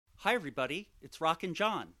Hi, everybody. It's Rockin'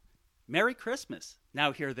 John. Merry Christmas.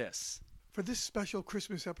 Now hear this. For this special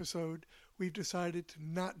Christmas episode, we've decided to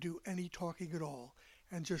not do any talking at all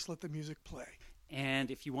and just let the music play.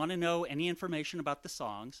 And if you want to know any information about the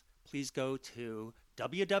songs, please go to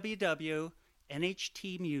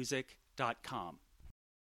www.nhtmusic.com.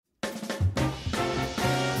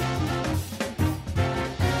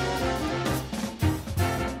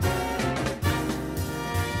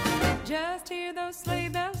 Just hear those sleigh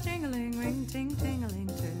bells jingling, ring, ting, tingling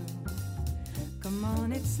too. Come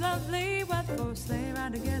on, it's lovely weather for a sleigh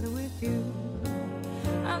ride together with you.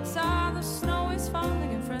 Outside the snow is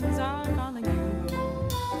falling and friends are calling you.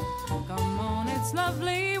 Come on, it's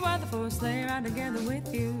lovely weather for a sleigh ride together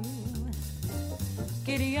with you.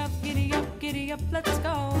 Giddy up, giddy up, giddy up, let's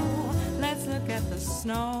go. Let's look at the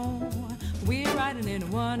snow. We're riding in a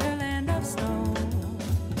wonderland of snow.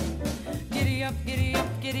 Giddy up, giddy up,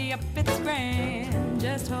 giddy up, it's grand,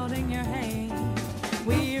 just holding your hand.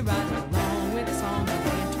 We're riding along with a song of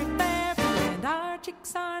country fair, and our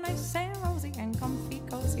cheeks are nice and rosy and comfy,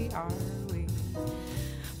 cozy are we.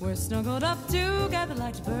 We're snuggled up together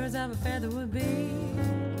like the birds of a feather would be.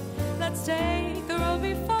 Let's take the road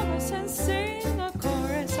before us and sing a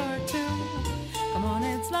chorus or two. Come on,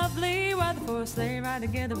 it's lovely weather for a sleigh ride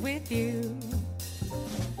together with you.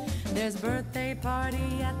 There's a birthday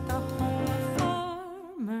party at the home of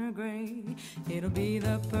Farmer Gray. It'll be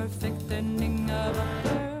the perfect ending of a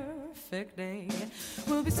perfect day.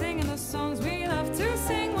 We'll be singing the songs we love to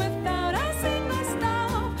sing without a single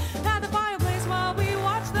stop. At the fireplace while we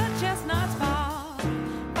watch the chestnuts pop.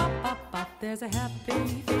 Pop, pop, pop. There's a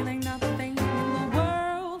happy feeling nothing in the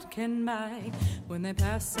world can buy when they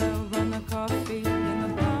pass around the coffee and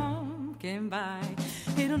the pumpkin pie.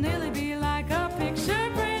 It'll nearly be like a picture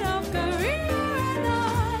print of career and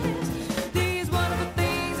eyes. These wonderful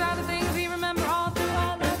things are the things we remember all through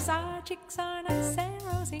our lives. Our cheeks are nice and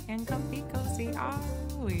rosy and comfy, cozy are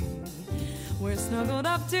we. We're snuggled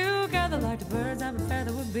up together like the birds of a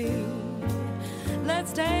feather would be.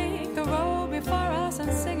 Let's take the road before us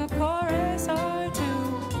and sing a chorus or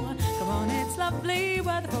two. Come on, it's lovely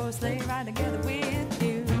weather for a sleigh ride together with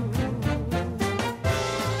you.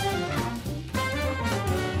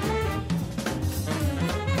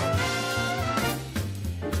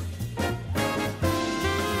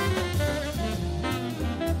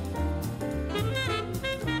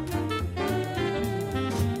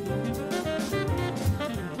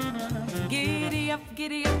 Giddy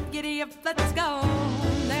up, giddy up, let's go.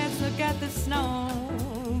 Let's look at the snow.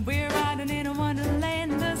 We're riding in a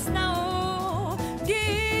wonderland of snow.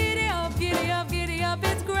 Giddy up, giddy up, giddy up,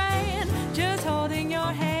 it's grand, just holding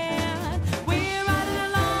your hand. We're riding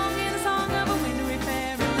along in a song of a wintry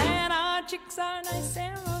fairyland. Our cheeks are nice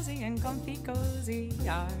and rosy and comfy, cozy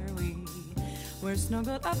are we. We're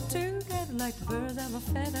snuggled up together like the birds of a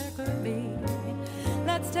feather could be.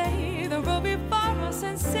 Let's take the road before us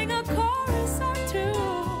and sing a chorus or two.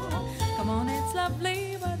 Come on, it's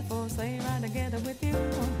lovely weather for a sleigh ride together with you.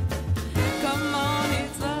 Come on,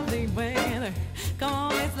 it's lovely weather. Come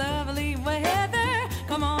on, it's lovely weather.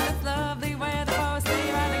 Come on, it's lovely weather for a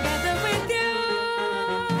sleigh ride together with you.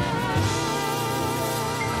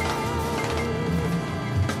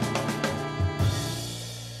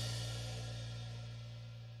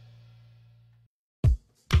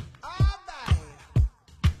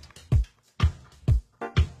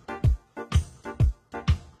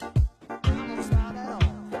 Start it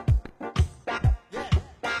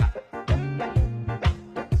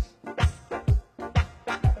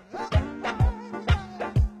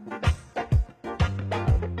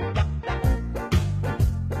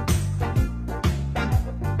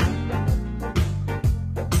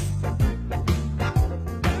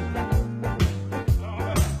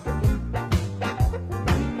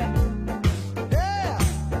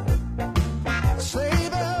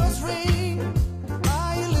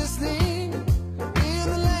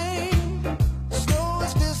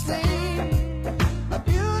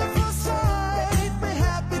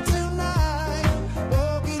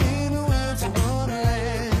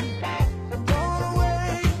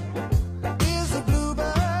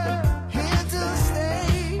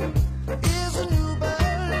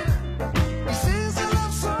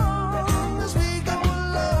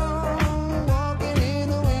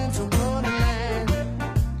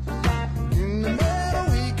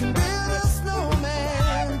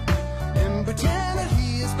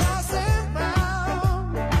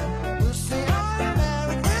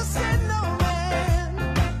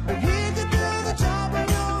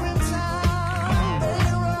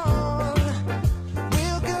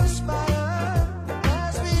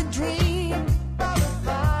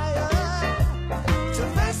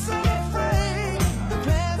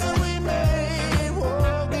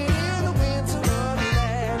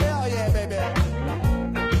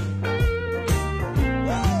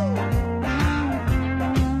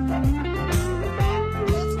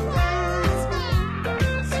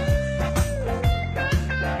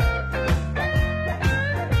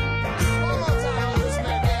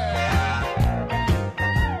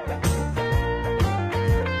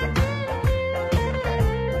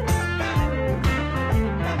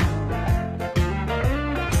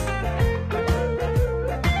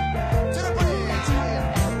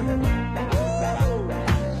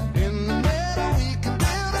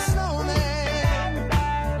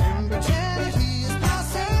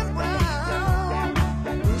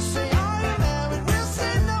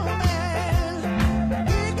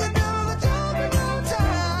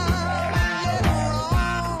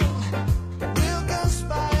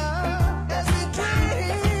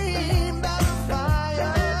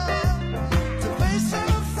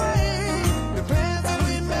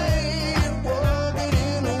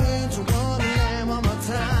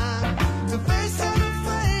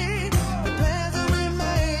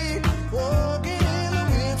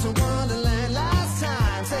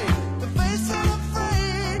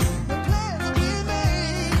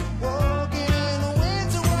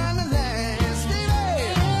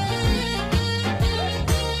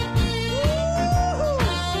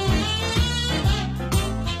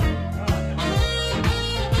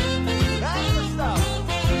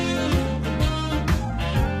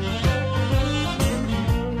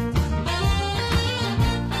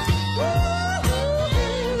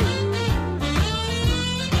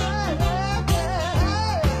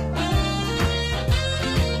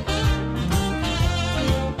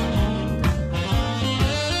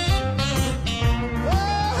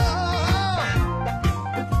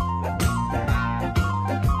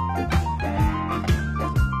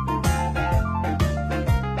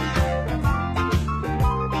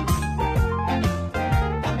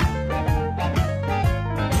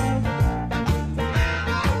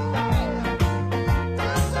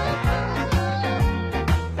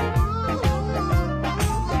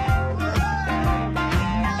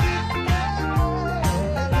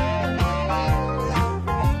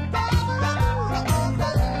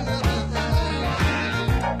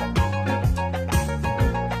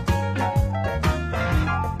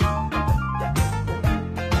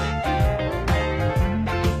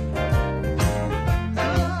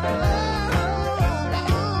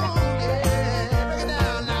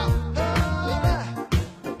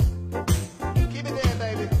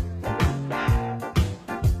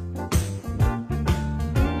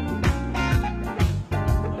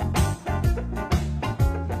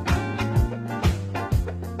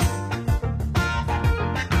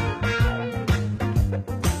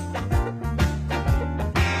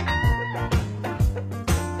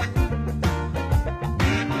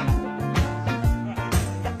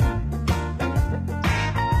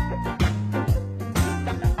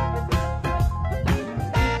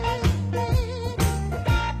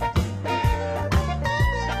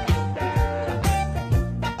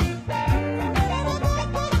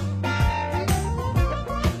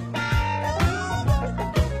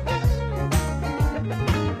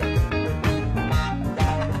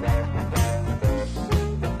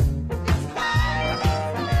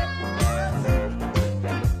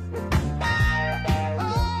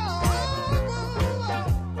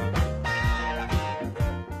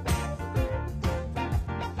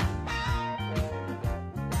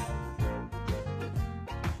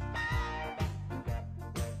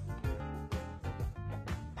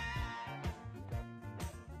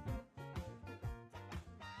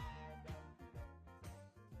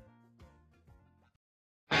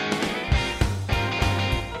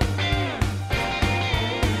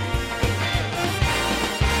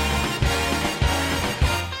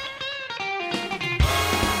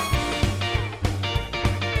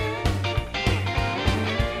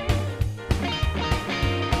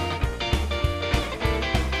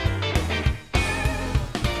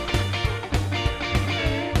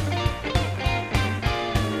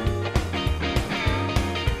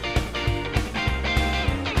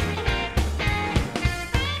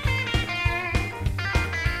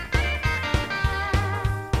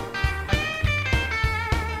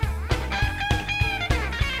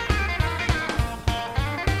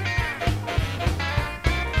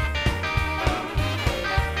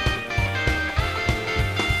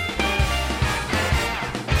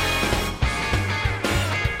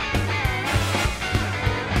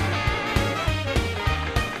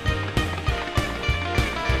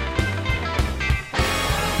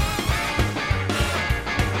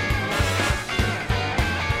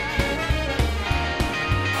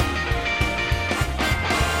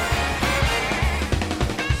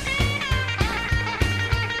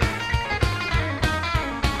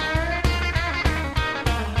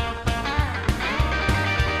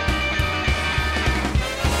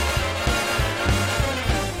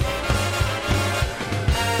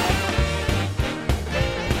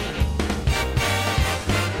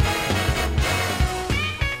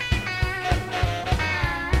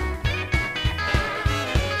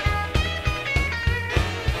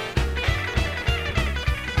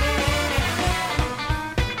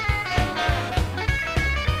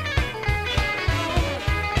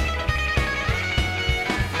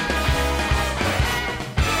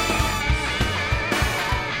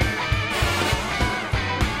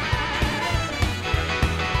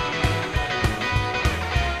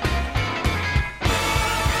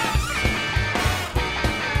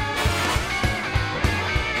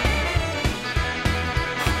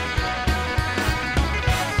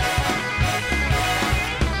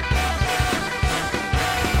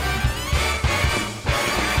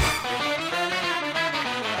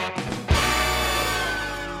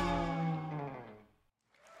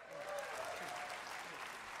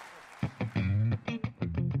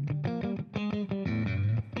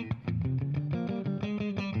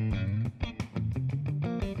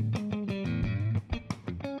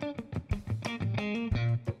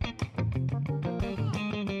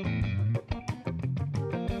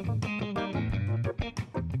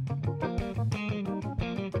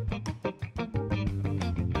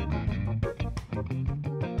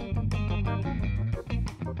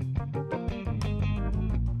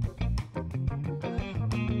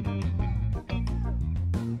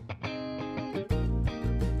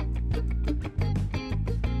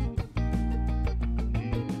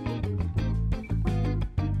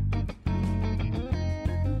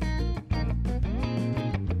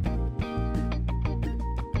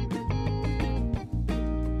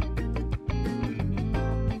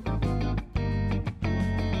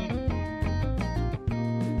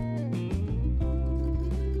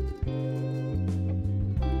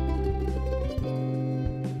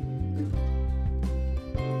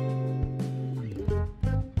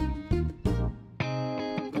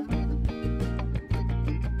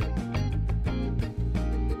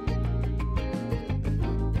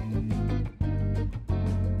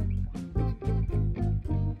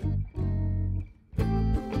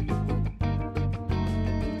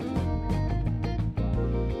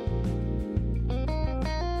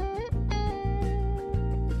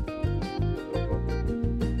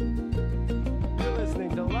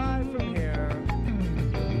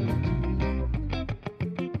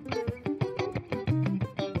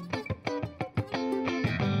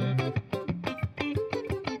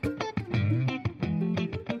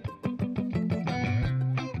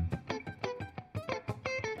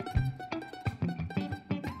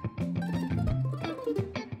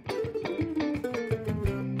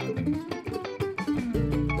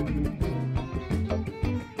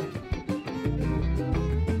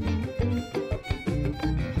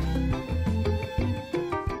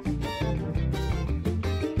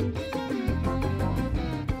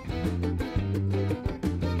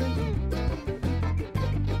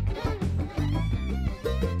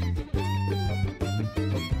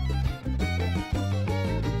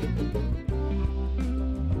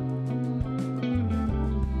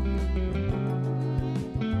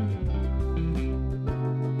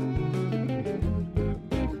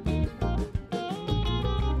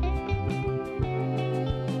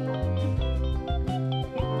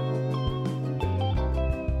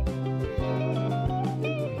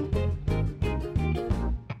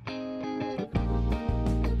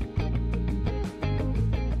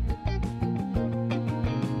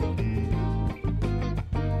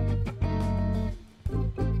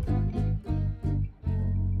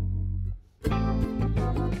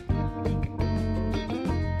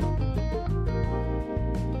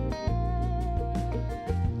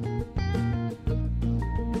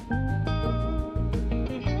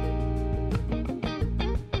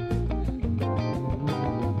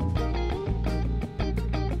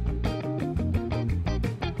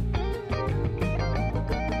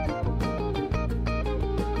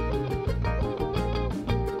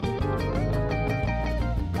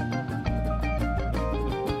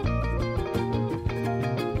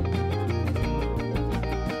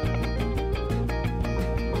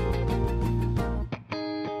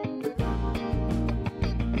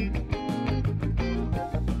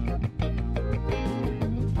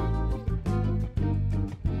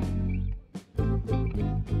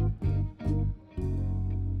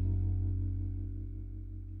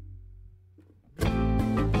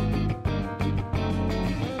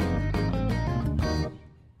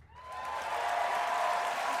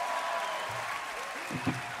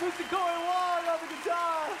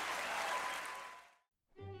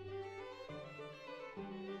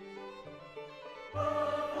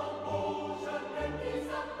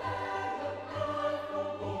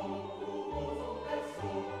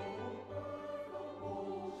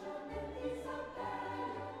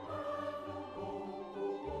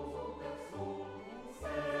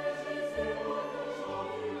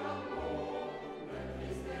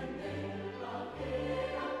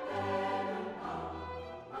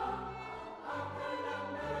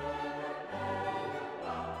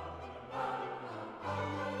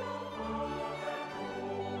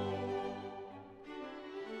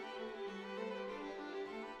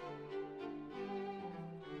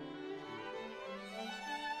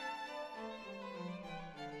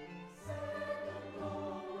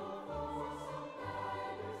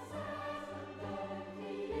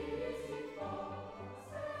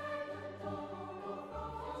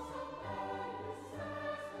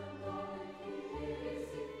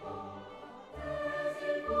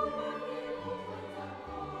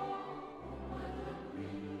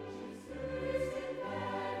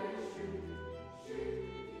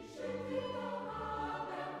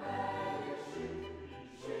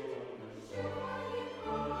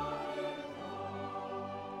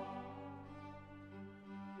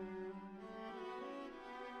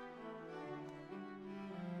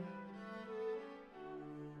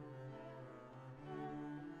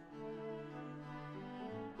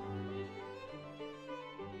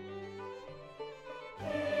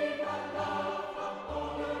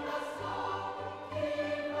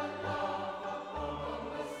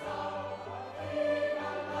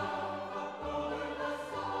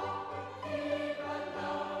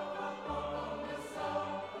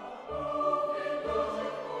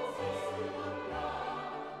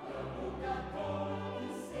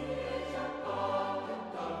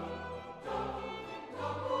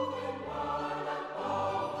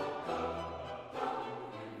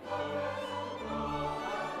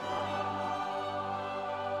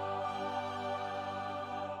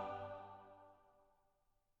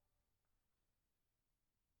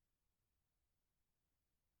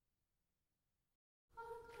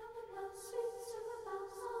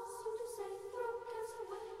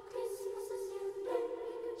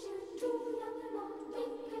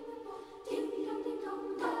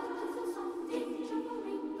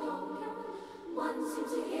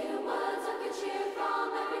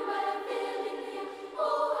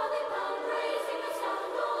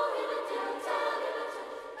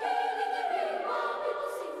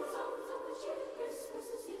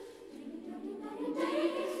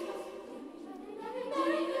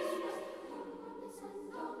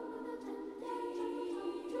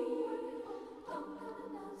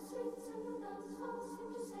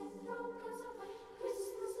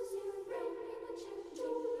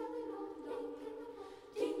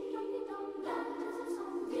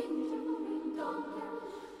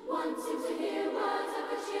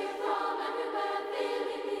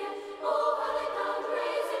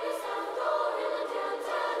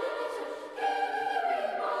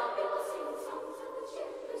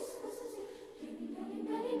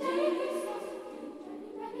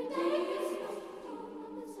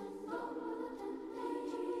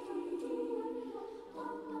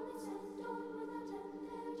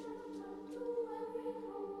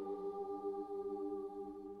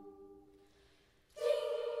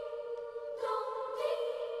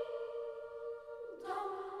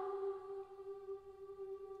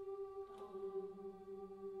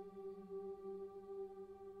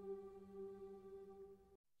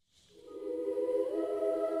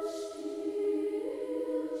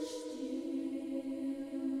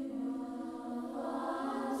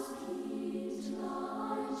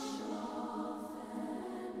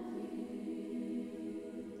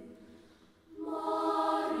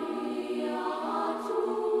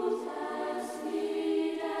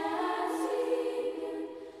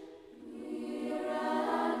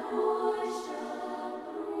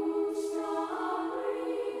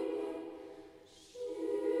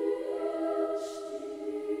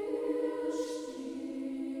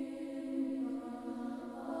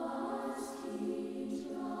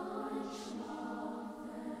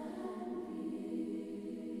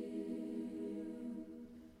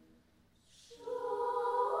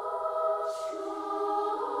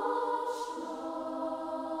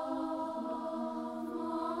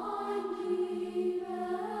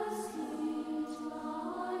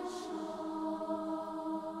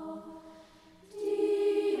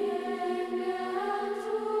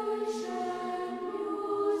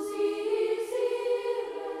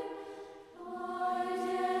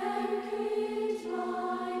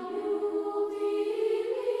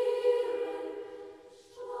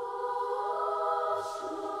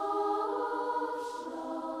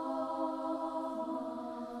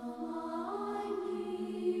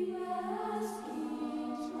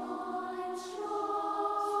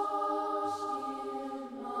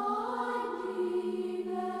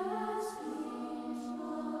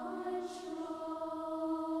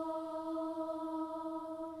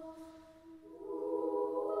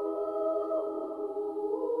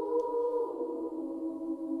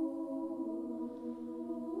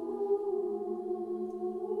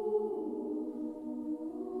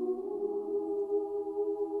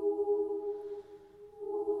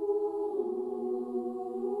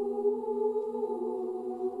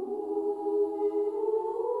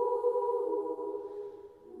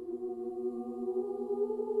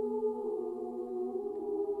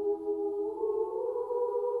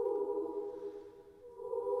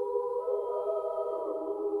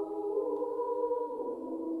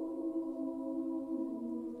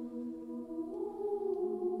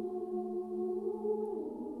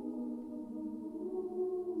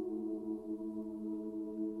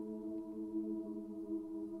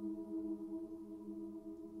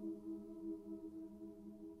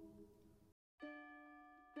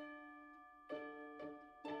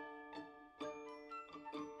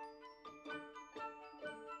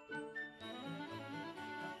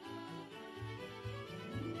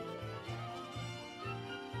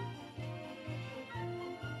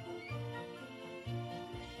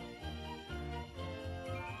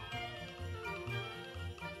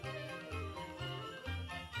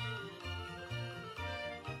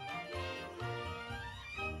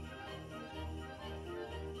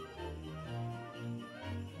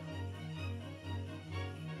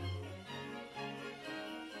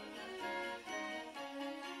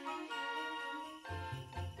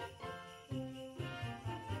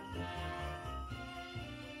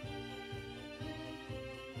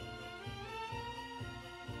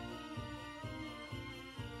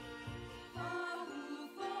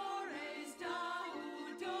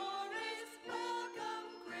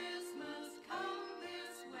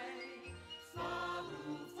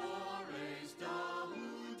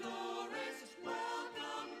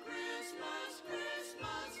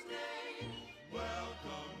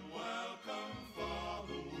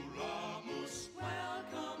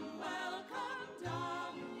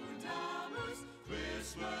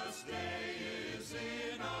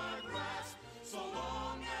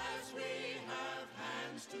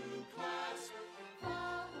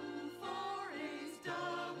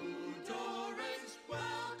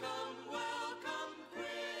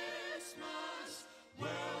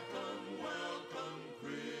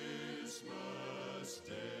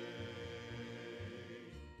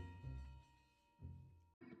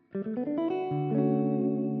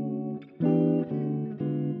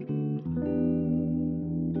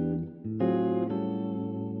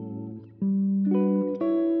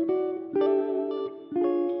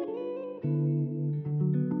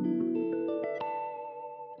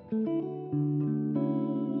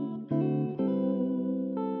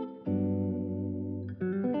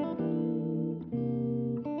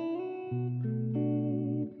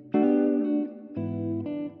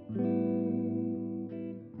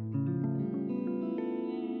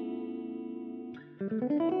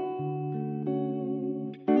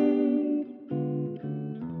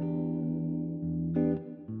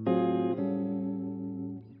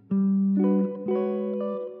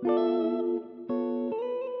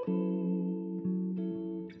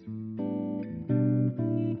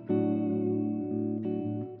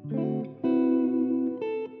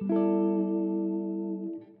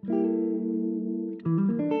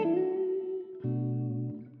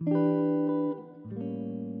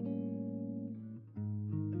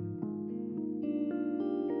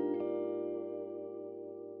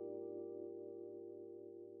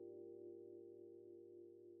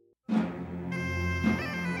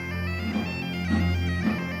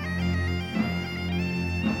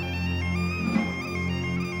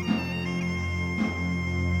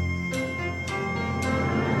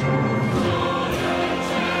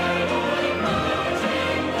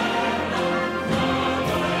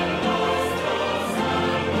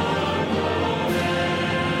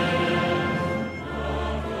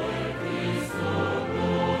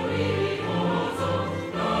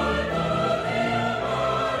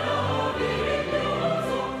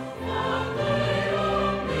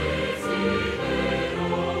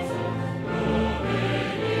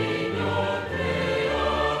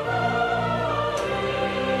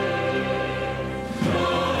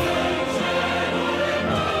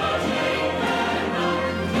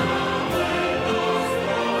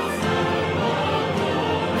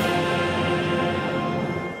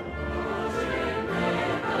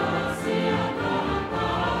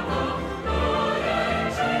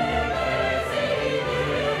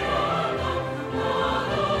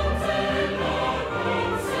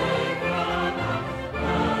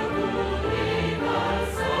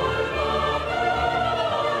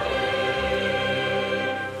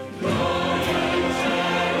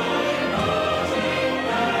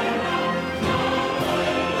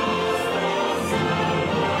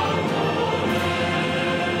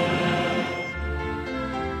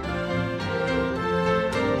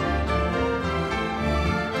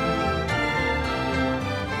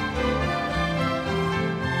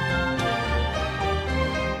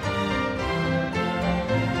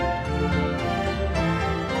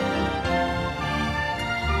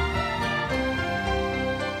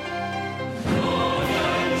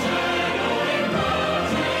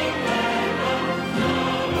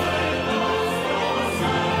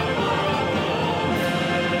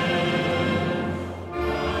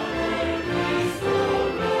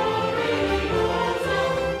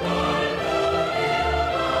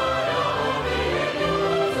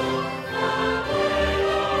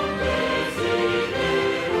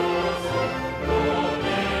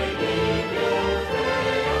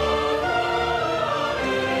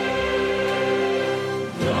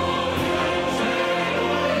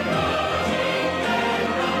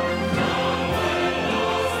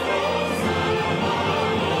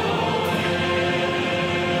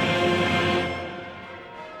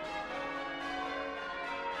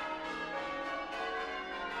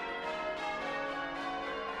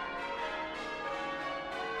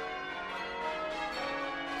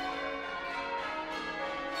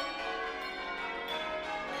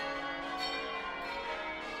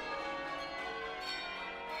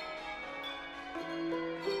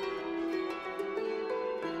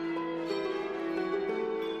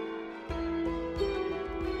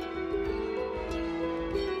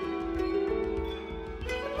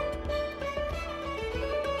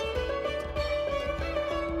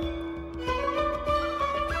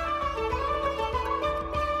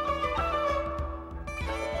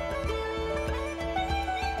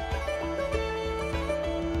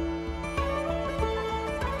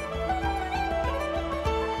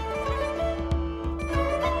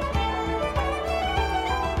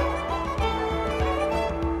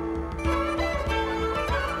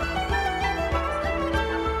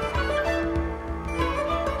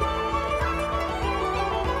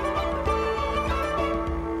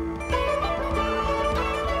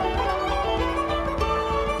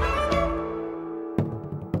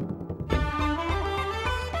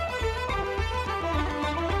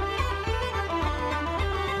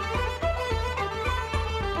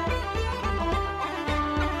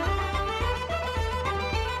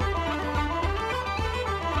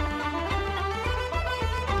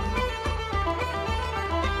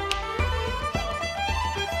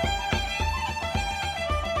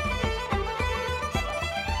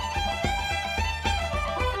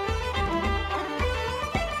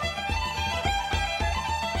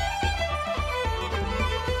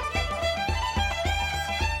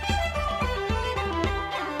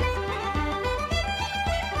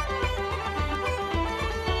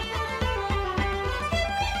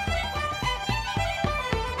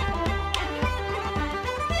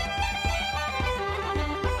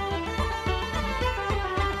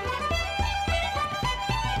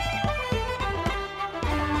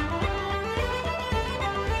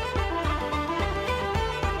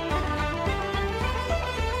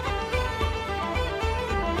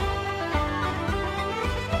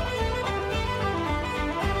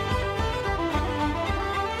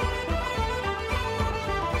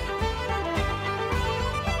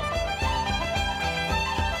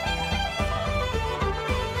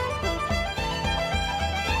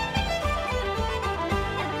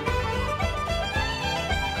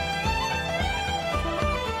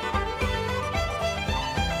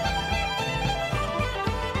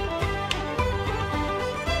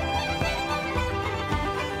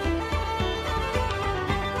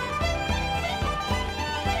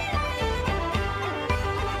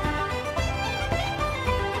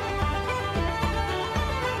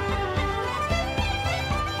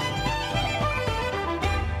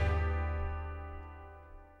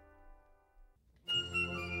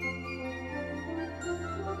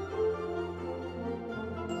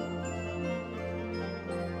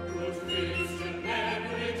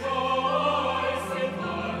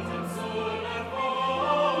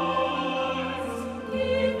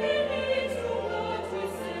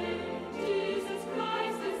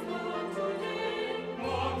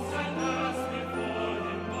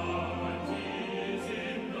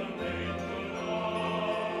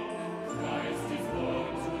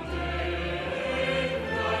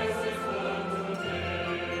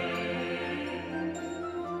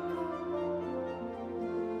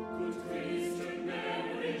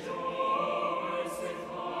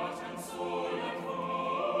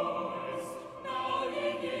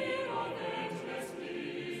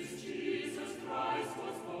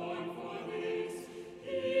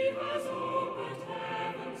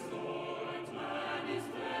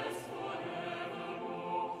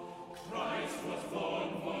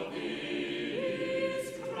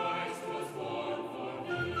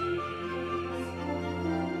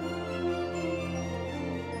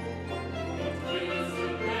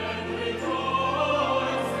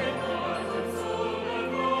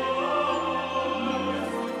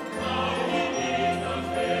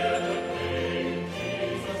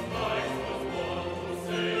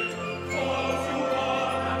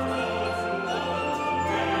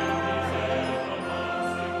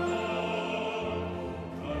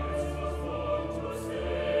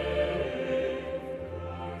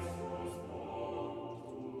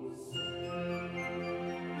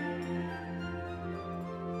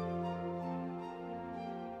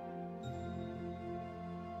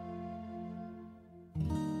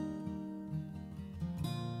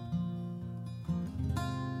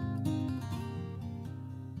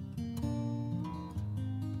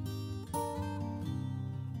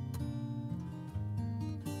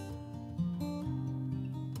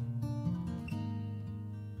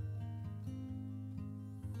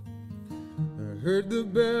heard the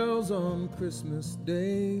bells on Christmas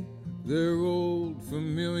Day, their old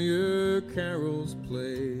familiar carols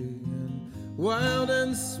play, and wild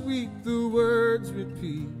and sweet the words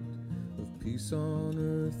repeat of peace on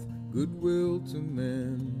earth, goodwill to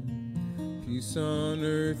men. Peace on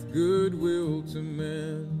earth, goodwill to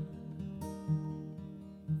men.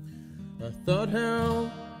 I thought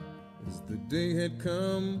how, as the day had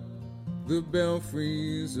come, the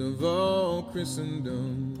belfries of all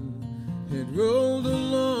Christendom had rolled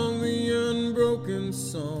along the unbroken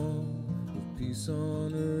song of peace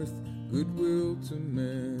on earth, goodwill to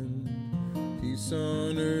men. Peace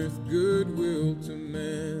on earth, goodwill to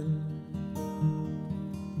men.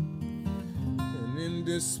 And in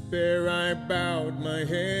despair I bowed my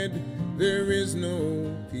head. There is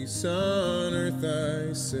no peace on earth,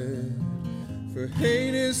 I said, for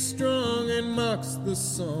hate is strong and mocks the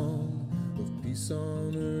song of peace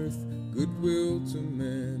on earth, goodwill to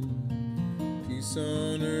men. Peace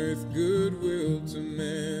on earth, goodwill to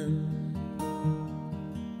men.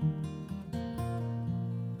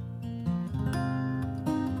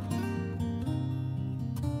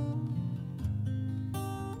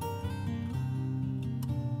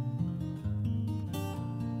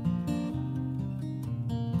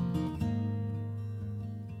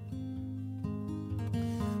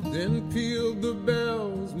 Then pealed the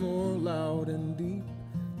bells more loud and deep.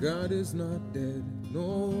 God is not dead,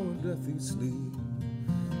 nor doth he sleep.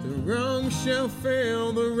 The wrong shall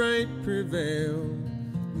fail, the right prevail,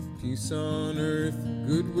 with peace on earth,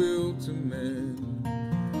 goodwill to men.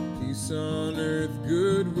 Peace on earth,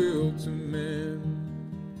 goodwill to men.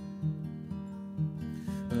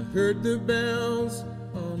 I heard the bells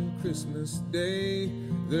on Christmas Day,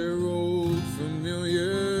 their old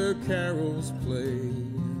familiar carols play.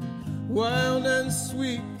 Wild and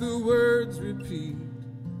sweet the words repeat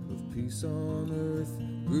of peace on earth,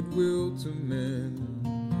 goodwill to men.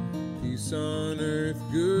 Peace on earth,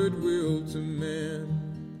 goodwill to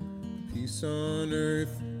men. Peace on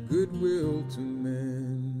earth, goodwill to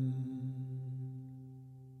men.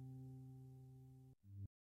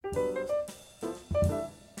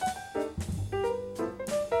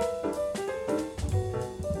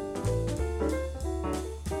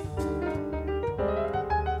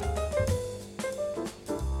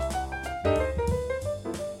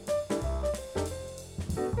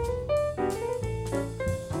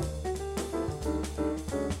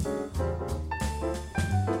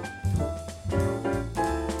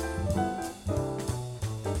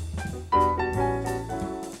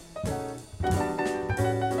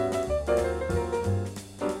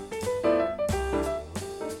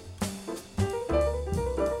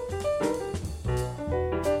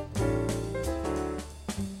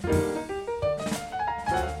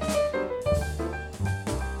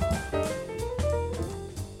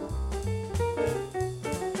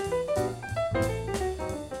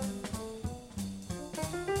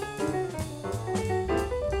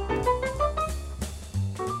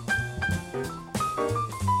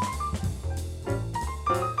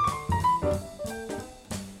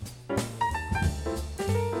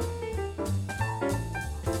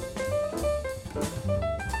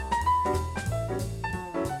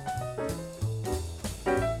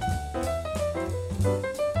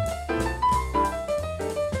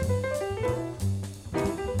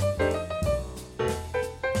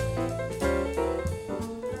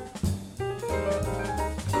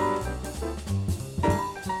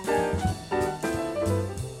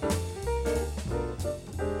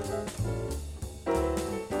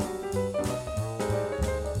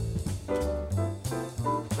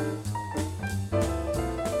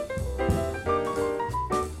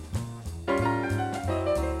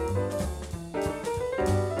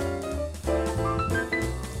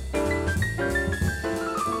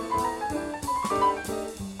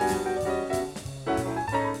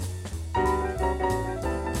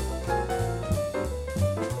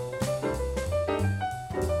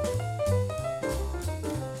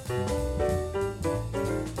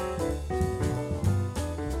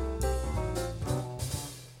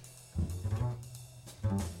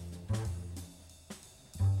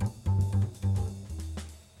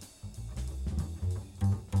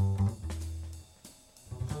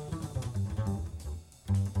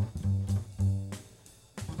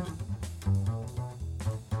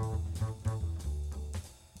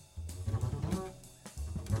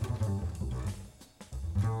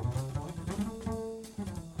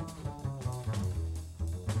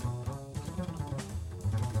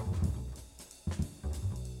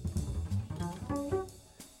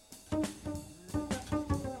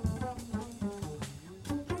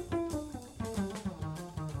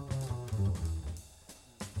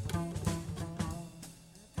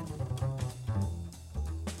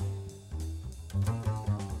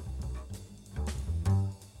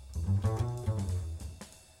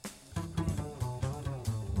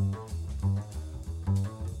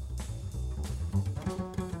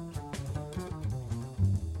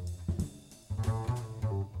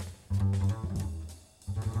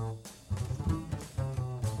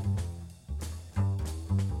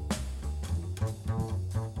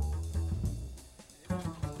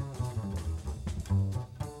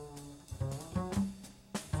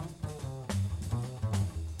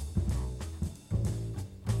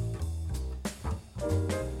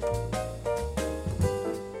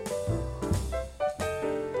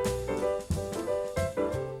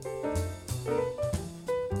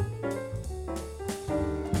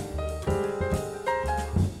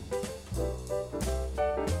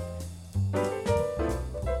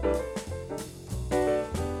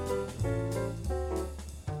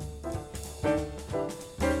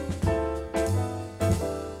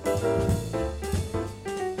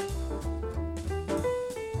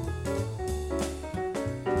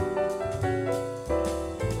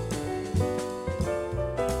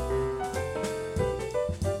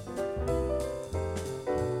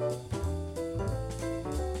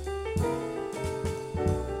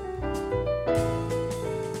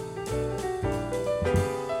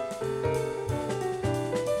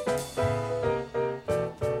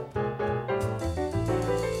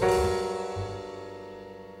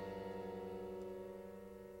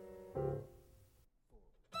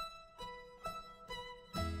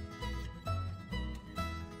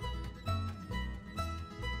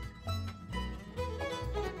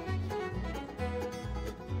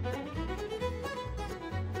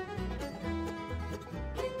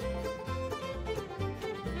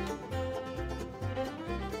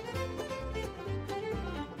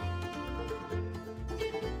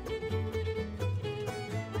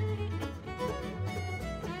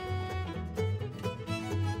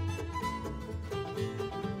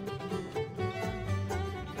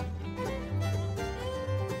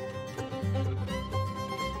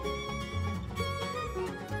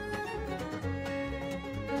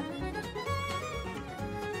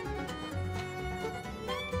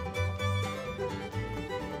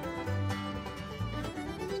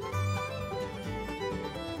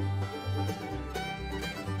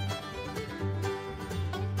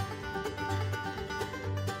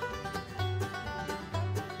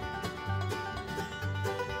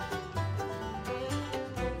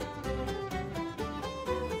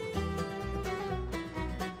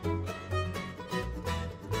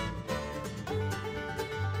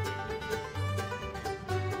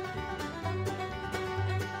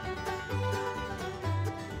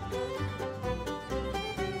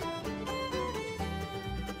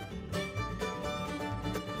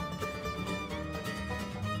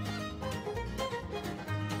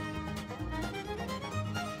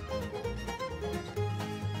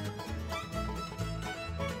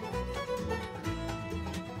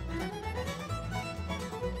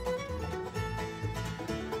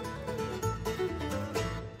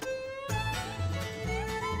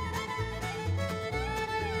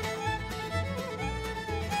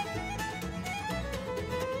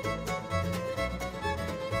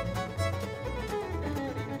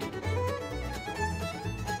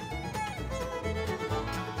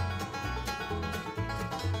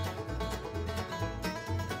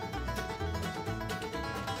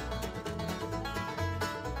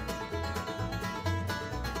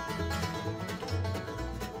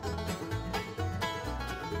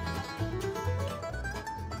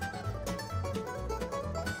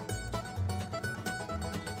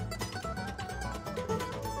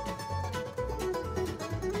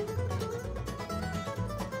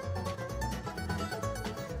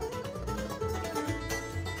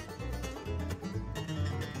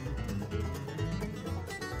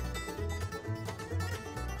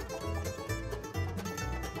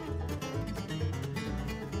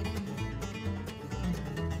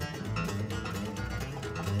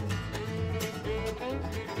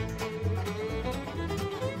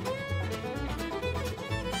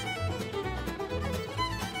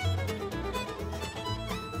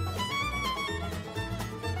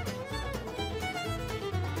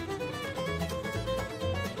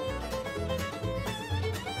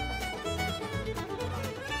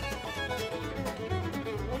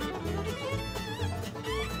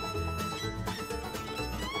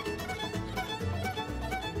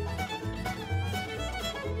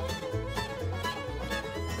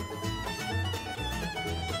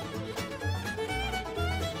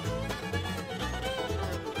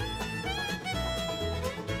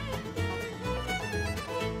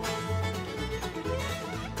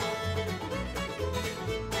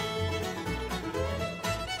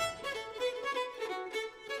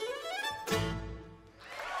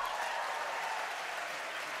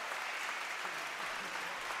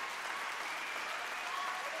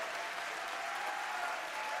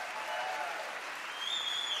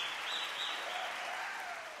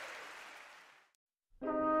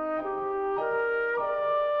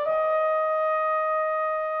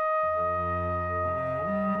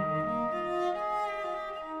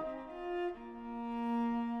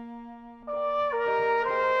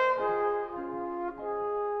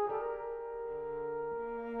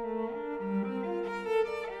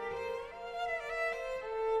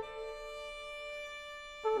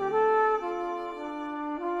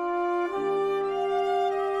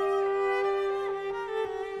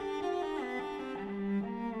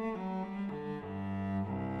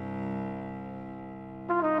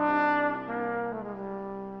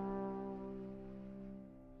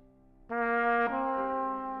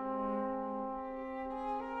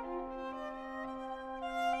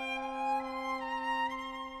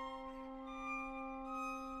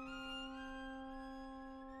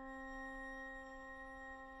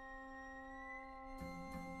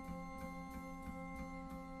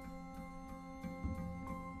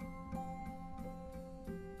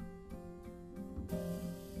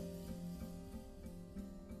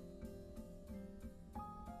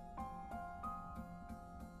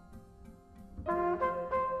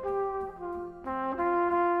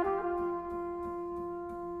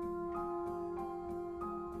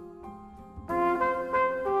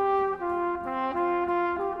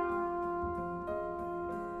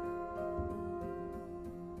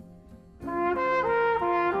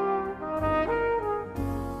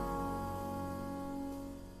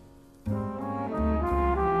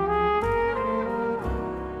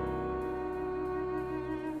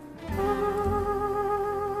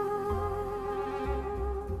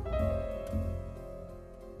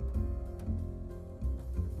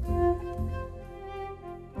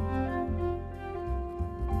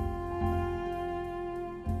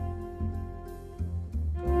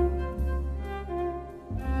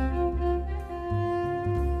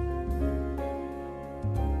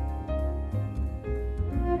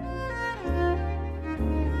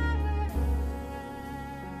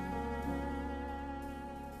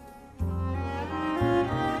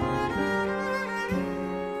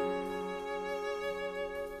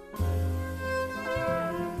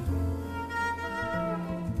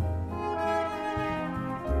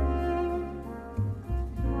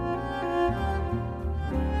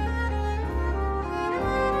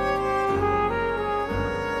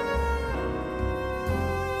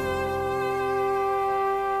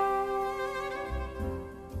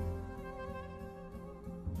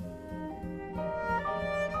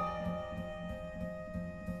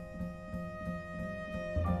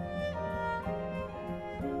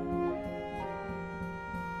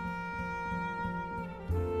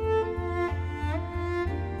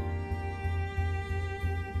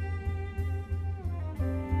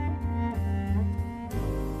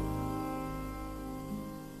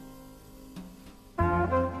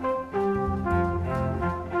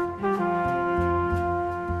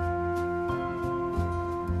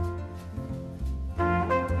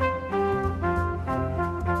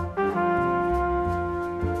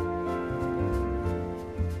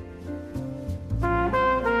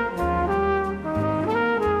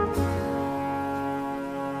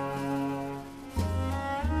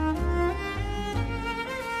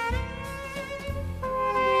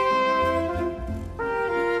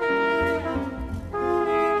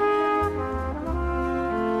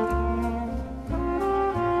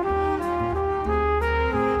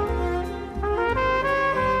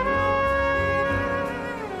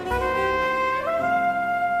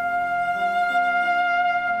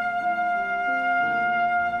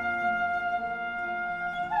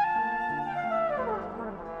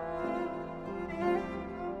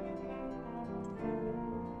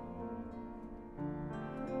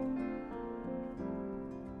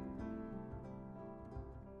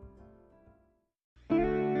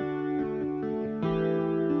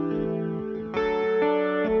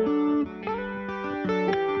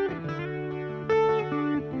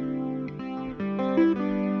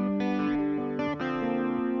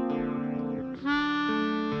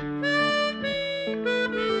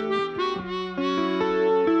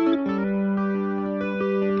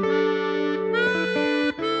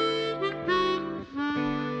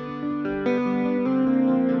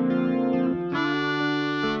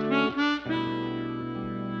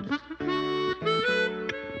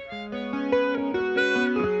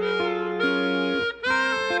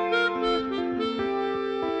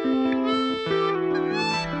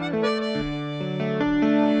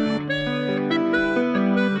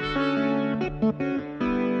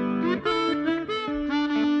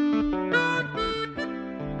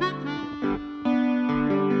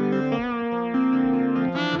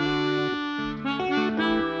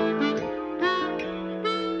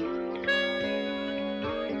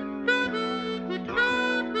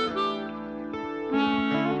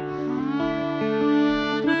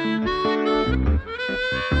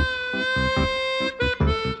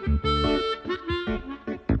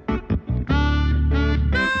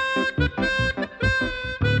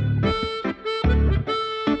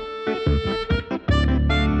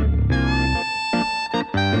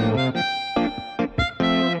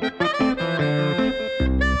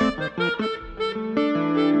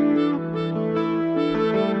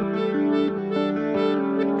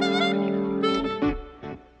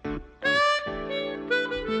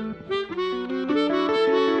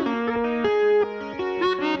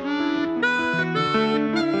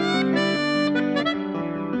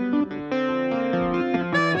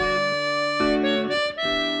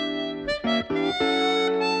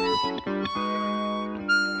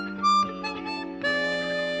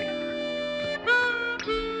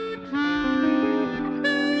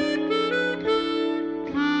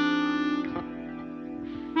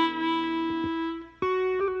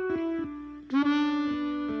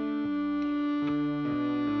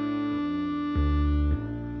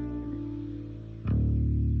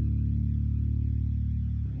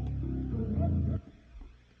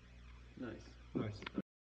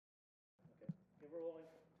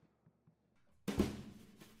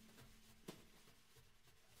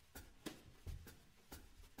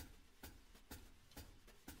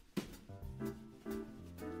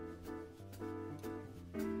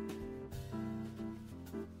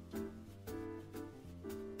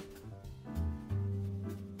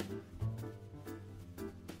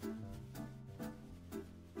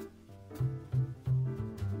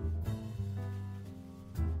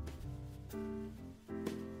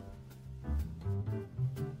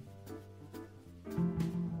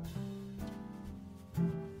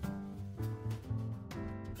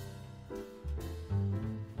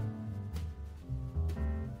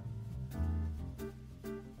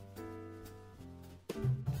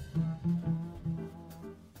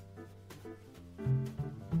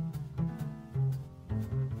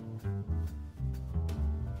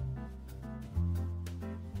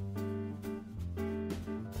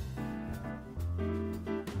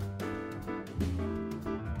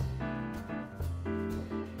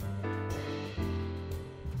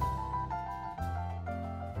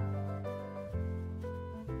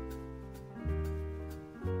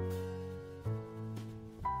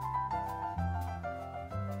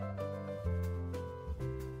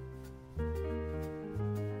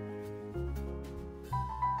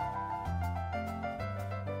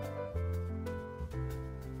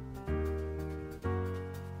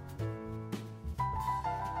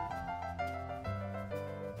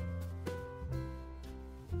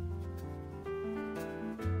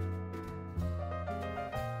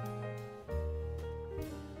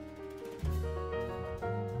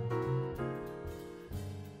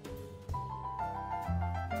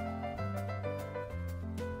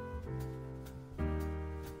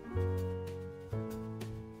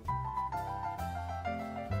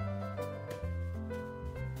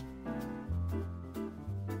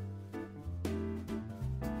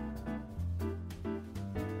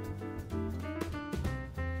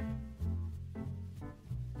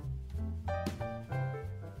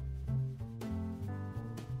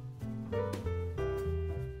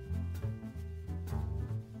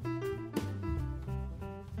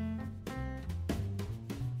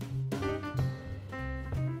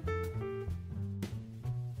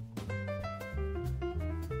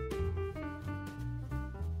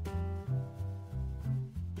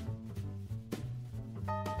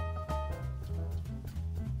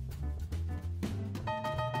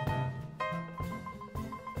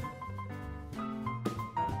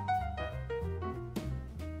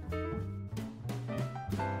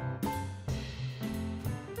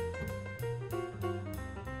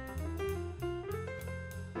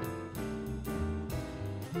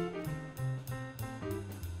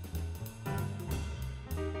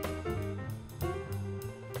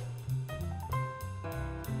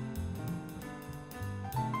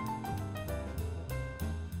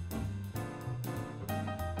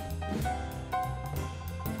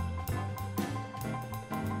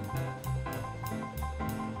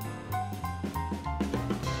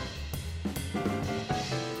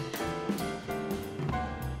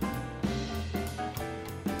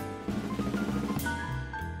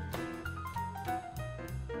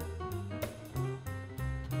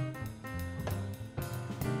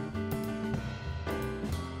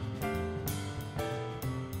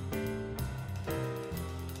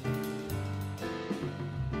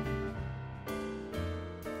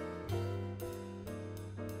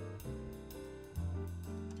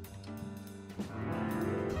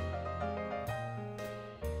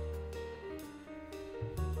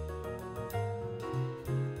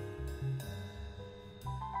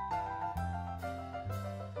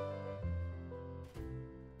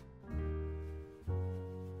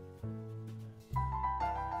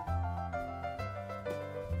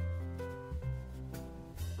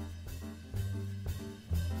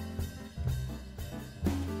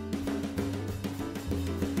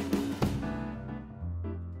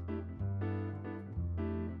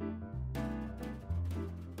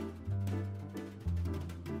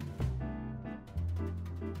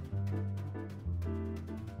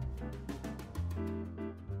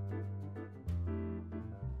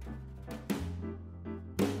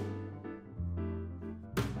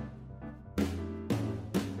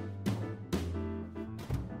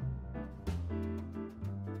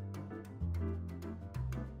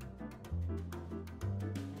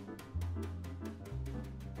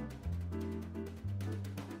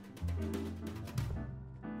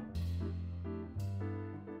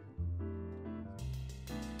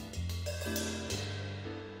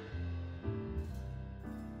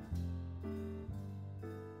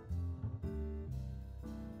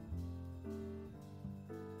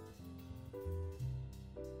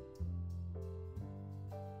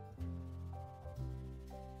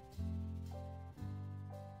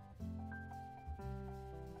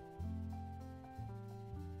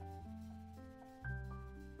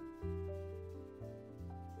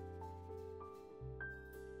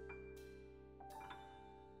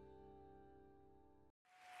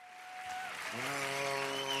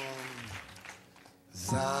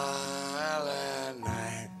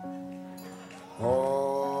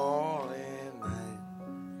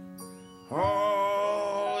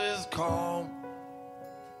 calm,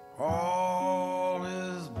 all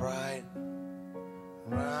is bright.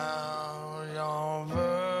 Round your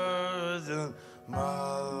virgin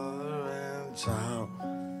mother and child,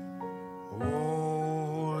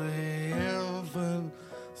 holy infant,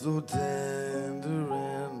 so tender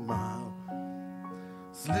and mild,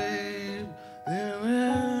 sleep in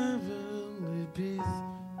heavenly peace,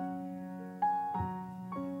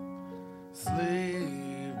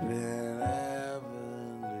 sleep in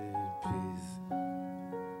heavenly peace.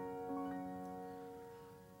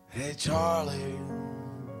 Hey Charlie,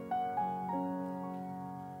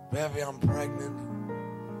 baby, I'm pregnant,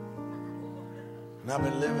 and I've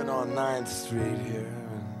been living on 9th Street here,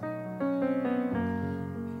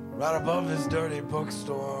 right above this dirty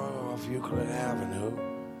bookstore off Euclid Avenue.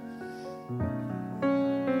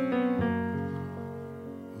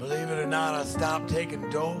 Believe it or not, I stopped taking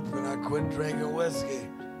dope and I quit drinking whiskey.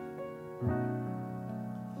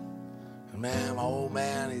 And man, my old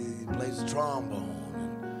man, he plays trombone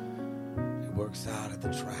and he works out at the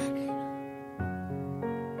track.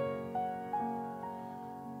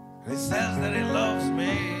 He says that he loves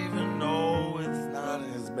me, even though it's not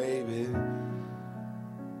his baby.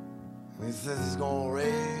 And he says he's gonna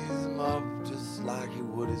raise him up just like he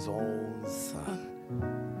would his own son.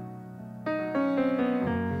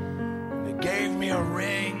 And he gave me a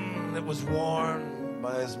ring that was worn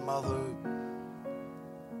by his mother.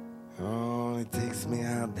 Oh, he takes me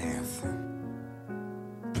out dancing,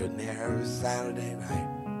 pretty near every Saturday night.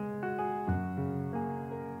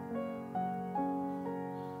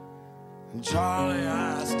 And Charlie,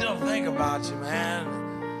 I still think about you, man.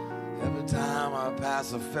 Every time I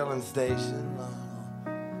pass a filling station,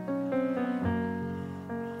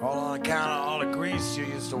 all on account of all the grease you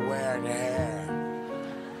used to wear in your hair.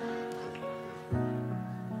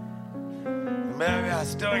 And baby, I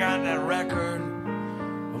still got that record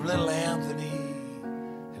of Little Anthony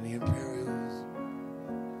and the Imperials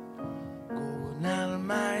going out of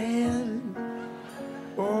my head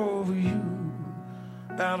over you.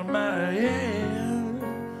 Out of my head,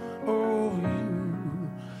 over you.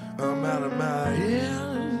 I'm out of my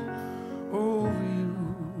head, over you.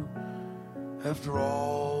 After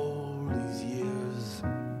all these years.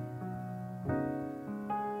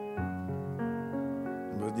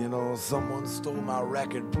 But you know, someone stole my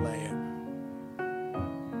record player.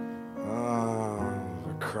 Oh,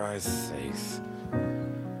 for Christ's sakes.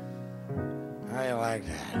 How you like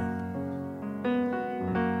that?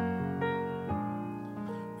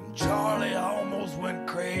 Charlie, I almost went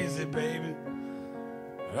crazy, baby,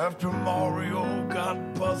 after Mario got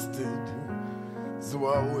busted. So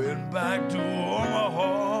I went back to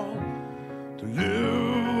Omaha to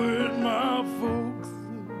live with my folks.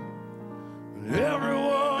 And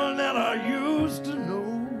everyone that I used to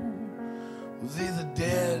know was either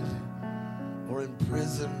dead or in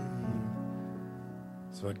prison.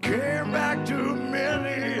 So I came back to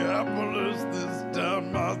Minneapolis this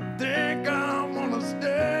time. I think I'm gonna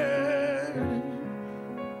stay.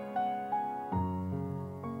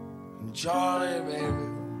 And Charlie, baby,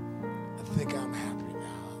 I think I'm happy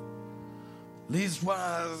now.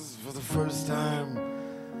 Leastwise, for the first time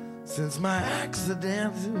since my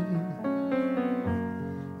accident.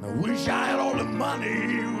 I wish I had all the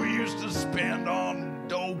money we used to spend on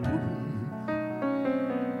dope.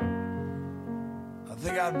 I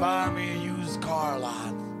think I'd buy me a used car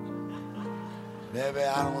lot. Maybe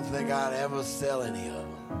I don't think I'd ever sell any of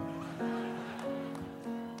them.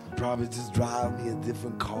 I'd probably just drive me a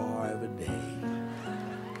different car every day,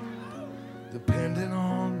 depending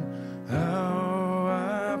on how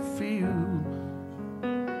I feel.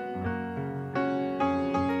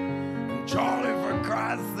 And Charlie, for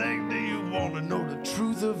Christ's sake, do you want to know the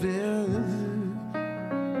truth of it?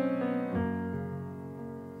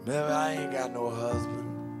 Baby, I ain't got no husband.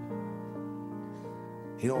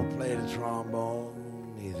 He don't play the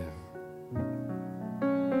trombone either.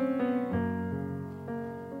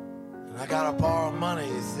 And I gotta borrow money,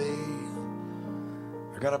 you see.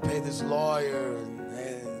 I gotta pay this lawyer.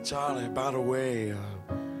 And Charlie, by the way,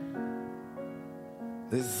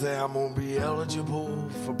 they say I'm gonna be eligible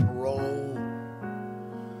for parole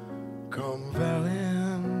come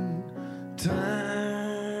Valentine's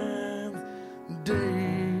Day.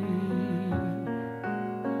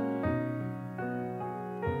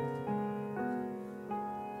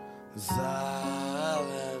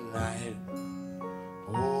 Silent night,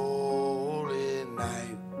 holy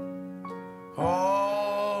night,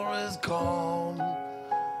 all is calm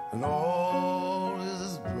and all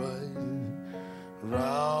is bright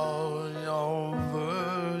round your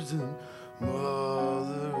virgin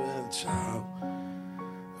mother and child,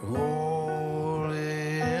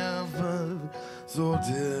 holy so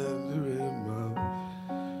tender in my.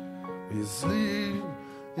 We sleep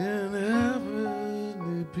in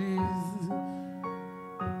heavenly peace.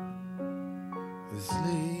 We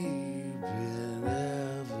sleep in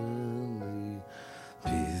heavenly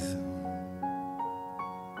peace.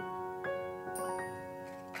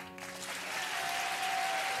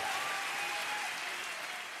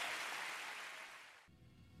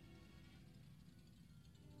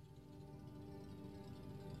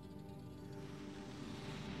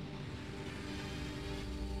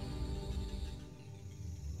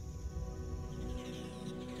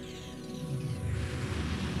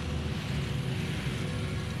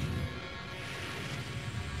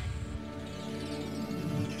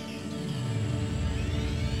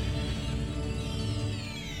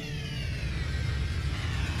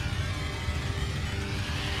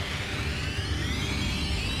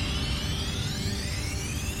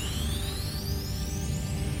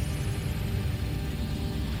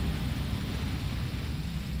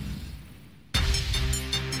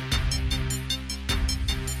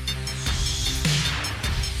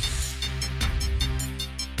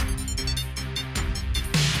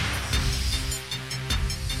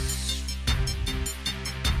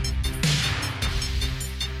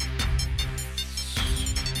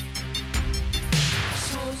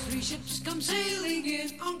 Sailing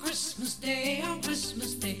in on Christmas Day, on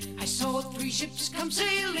Christmas Day. I saw 3 ships come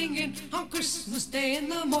sailing in on Christmas Day in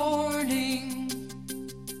the morning.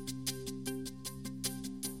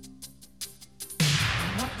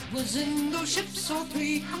 What was in those ships, all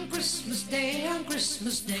 3, on Christmas Day, on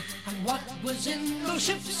Christmas Day? And what was in those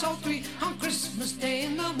ships, all 3, on Christmas Day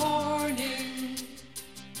in the morning?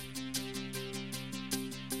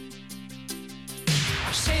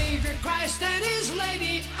 Our Savior Christ and His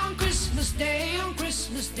Lady on Christmas Day, on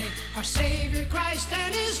Christmas Day. Our Savior Christ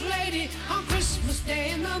and His Lady on Christmas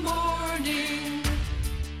Day in the morning.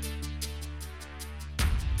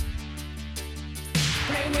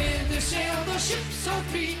 Pray with her sail those ships, all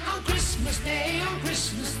 3, on Christmas Day, on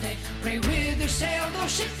Christmas Day. Pray with her sail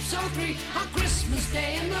those ships, all 3, on Christmas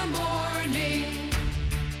Day in the morning.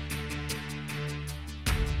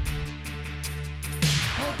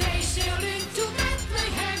 Oh, they sailed into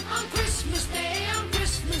Bethlehem on Christmas Day, on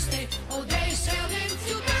Christmas Day. Oh, they sailed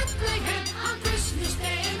into Bethlehem on Christmas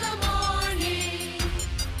Day in the morning.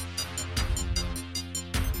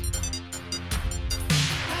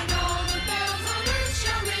 And all the bells on earth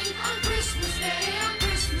shall ring on Christmas Day, on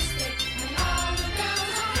Christmas Day. And all the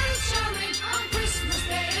bells on earth shall ring on Christmas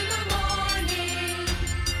Day in the morning.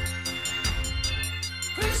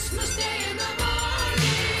 Christmas Day in the morning.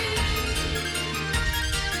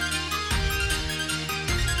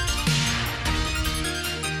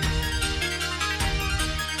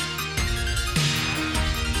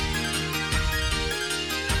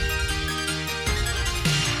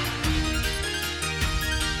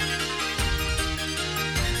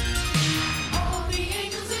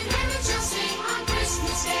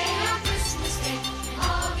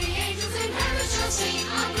 Sing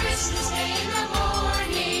on Christmas Day in the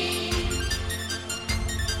morning.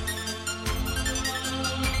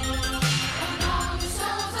 And all the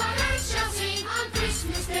souls on earth shall sing on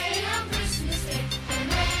Christmas Day, on Christmas Day. And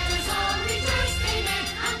let us all rejoice, amen,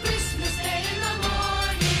 on Christmas Day in the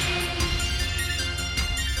morning.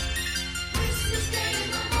 Christmas Day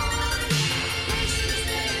in the morning. Christmas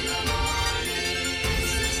Day in the morning.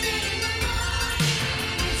 Christmas Day in the morning.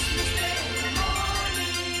 Christmas Day in the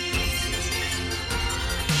morning. Christmas Day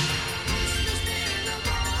in the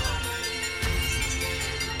morning.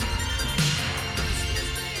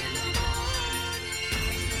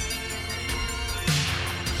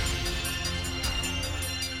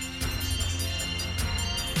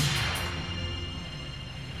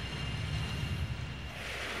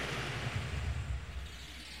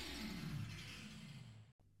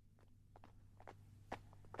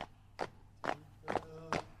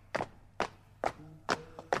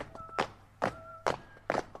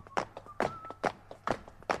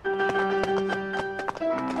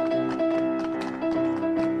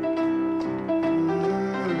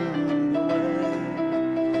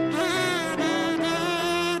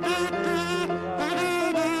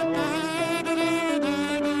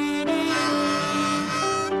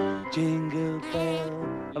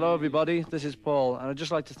 Hello everybody, this is Paul, and I'd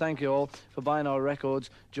just like to thank you all for buying our records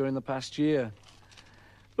during the past year.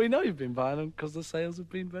 We know you've been buying them because the sales have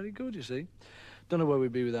been very good, you see. Don't know where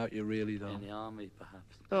we'd be without you, really, though. In the army,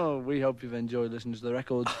 perhaps. Oh, we hope you've enjoyed listening to the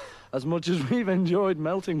records as much as we've enjoyed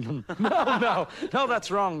melting them. No, that's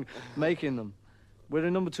wrong. Making them. We're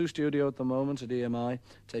in number 2 studio at the moment at EMI,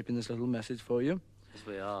 taping this little message for you. Yes,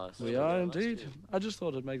 we are. We are indeed. I just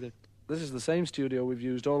thought I'd make the This is the same studio we've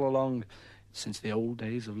used all along since the old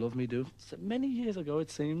days of Love Me Do. So many years ago,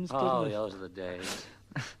 it seems, doesn't Oh, it? those are the days.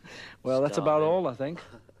 Well, that's Stop about it. all, I think.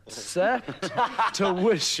 Except to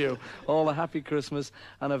wish you all a happy Christmas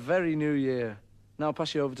and a very new year. Now I'll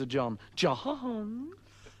pass you over to John. John?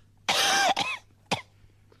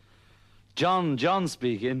 John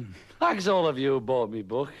speaking. Thanks all of you who bought me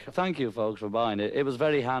book. Thank you, folks, for buying it. It was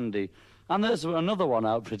very handy. And there's another one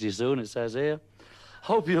out pretty soon, it says here.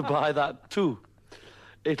 Hope you buy that too.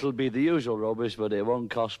 It'll be the usual rubbish, but it won't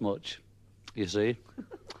cost much. You see?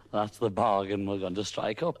 That's the bargain we're going to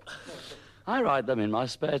strike up. I write them in my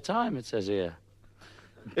spare time, it says here.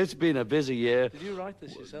 It's been a busy year. Did you write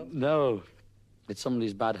this yourself? No, it's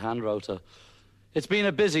somebody's bad hand rotor. It's been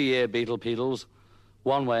a busy year, Beetles,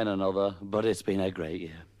 one way and another, but it's been a great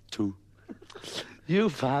year, too. You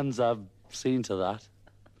fans have seen to that.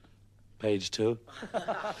 Page 2.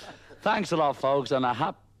 Thanks a lot, folks, and a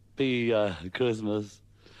happy Christmas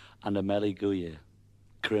and a merry Goo Year.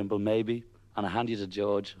 Crimble, maybe, and I hand you to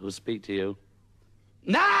George, who'll speak to you.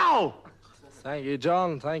 Now! Thank you,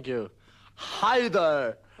 John. Thank you. Hi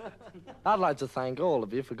there. I'd like to thank all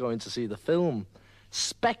of you for going to see the film.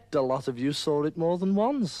 Expect a lot of you saw it more than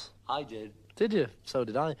once. I did. Did you? So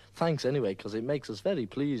did I. Thanks anyway, because it makes us very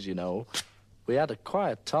pleased, you know. We had a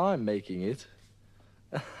quiet time making it.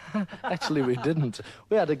 Actually, we didn't.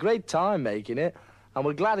 We had a great time making it, and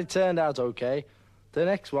we're glad it turned out okay. The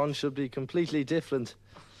next one should be completely different.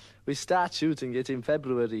 We start shooting it in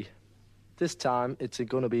February. This time, it's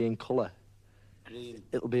going to be in colour. Green.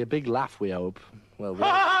 It'll be a big laugh, we hope. Well, big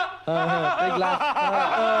laugh.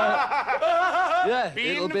 Yeah,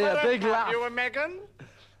 it'll be a big laugh. You and Megan?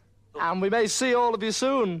 And we may see all of you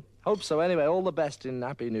soon. Hope so. Anyway, all the best in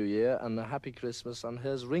Happy New Year and a Happy Christmas. And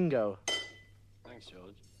here's Ringo. Thanks,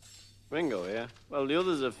 George. Ringo, yeah? Well, the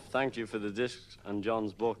others have thanked you for the discs and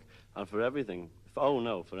John's book and for everything.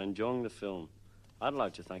 For enjoying the film. I'd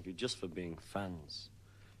like to thank you just for being fans.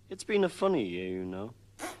 It's been a funny year, you know.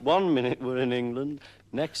 1 minute we're in England,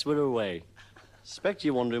 next we're away. Expect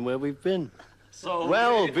you're wondering where we've been. So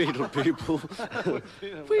Well, Beetle people,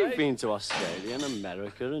 we've been to Australia and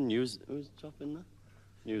America and who's top in there?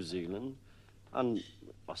 New Zealand and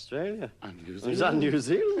Australia. And New Is that New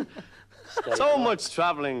Zealand? So much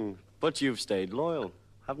travelling, but you've stayed loyal,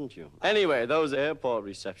 haven't you? Anyway, those airport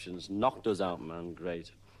receptions knocked us out, man.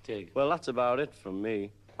 Great. Dig. Well, that's about it from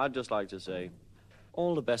me. I'd just like to say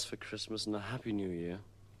all the best for Christmas and a Happy New Year.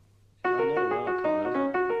 I know, well, I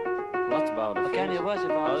can't. Well, that's about it. Can you wash your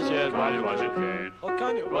father's shirt while you wash it clean? Oh,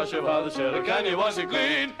 can you? Wash your father's shirt, or can you wash it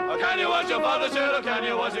clean? Or can you wash your father's shirt, or can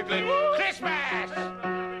you wash it clean? Christmas!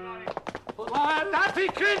 Well, happy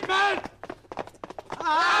Christmas!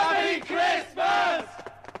 Happy Christmas!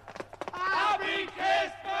 Happy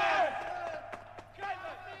Christmas!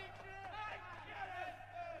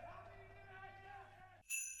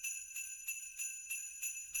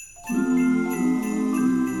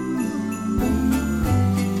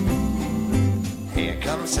 Here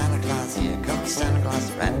comes Santa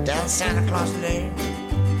Claus, right down Santa Claus Lane.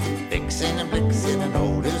 Vixen and Blitzen and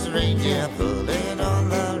old as reindeer pulling on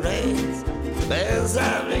the reins. Bells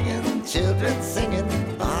are ringing, children singing,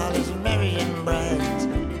 all is merry and bright.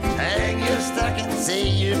 Hang your stocking, say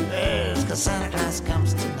your prayers, 'cause Santa Claus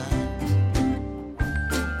comes tonight.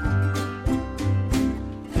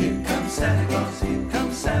 Here comes Santa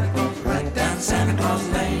Claus, right down Santa Claus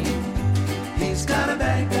Lane. He's got a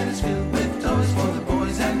bag that is filled with toys for the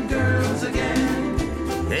boys and girls again.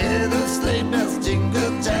 Hear the sleigh bells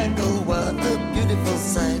jingle jangle, what a beautiful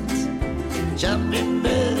sight. Jump in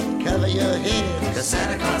bed, cover your head, 'cause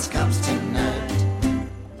Santa Claus comes tonight.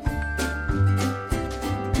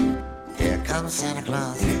 Here comes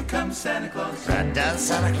Santa Claus, right down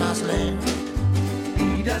Santa Claus Lane.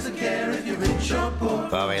 He doesn't care if you're rich or poor,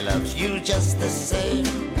 for he loves you just the same.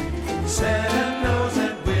 Santa knows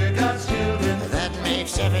that we're God's children, that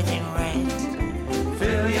makes everything right.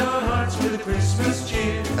 Fill your hearts with Christmas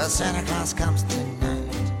cheer, 'cause Santa Claus comes tonight.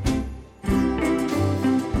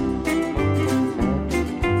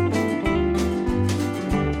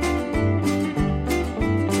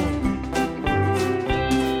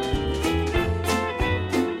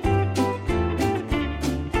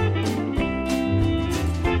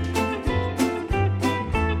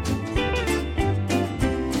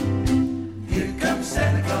 Here comes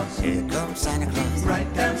Santa Claus,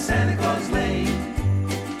 right down Santa Claus Lane.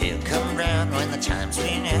 He'll come round when the chimes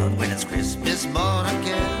ring out, when it's Christmas morn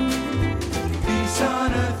again. Peace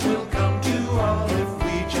on earth will come to all if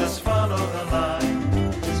we just follow the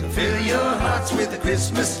line. So fill your hearts with the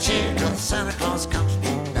Christmas cheer, 'cause Santa Claus comes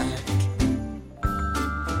tonight.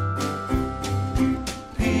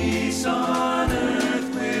 Peace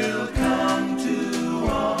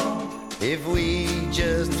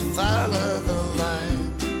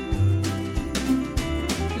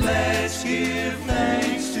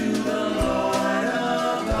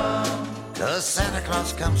 'cause Santa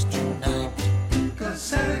Claus comes tonight. 'Cause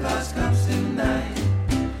Santa Claus comes tonight.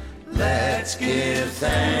 Let's give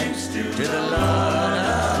thanks to the Lord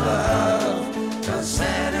above, 'cause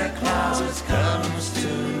Santa Claus comes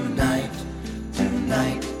tonight,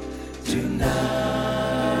 tonight, tonight.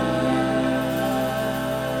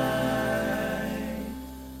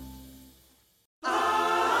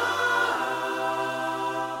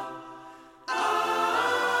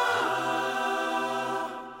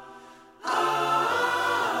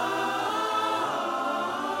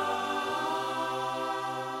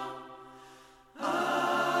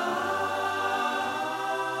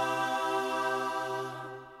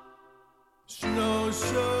 Snow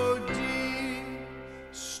so deep,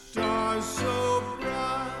 stars so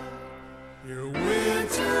bright. Your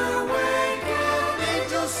winter waking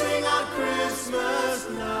angels sing on Christmas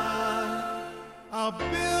night. I'll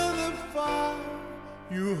build a fire,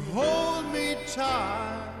 you hold me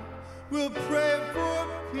tight. We'll pray for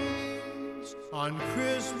peace on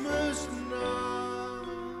Christmas night.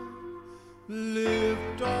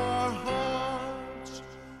 Lift our hearts,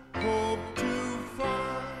 hope to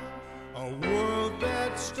find a world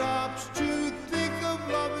that stops to think of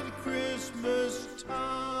love at Christmas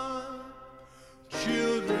time.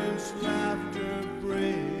 Children's laughter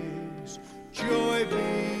brings joy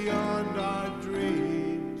beyond our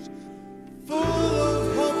dreams, full of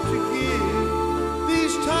hope to give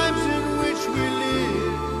these times in which we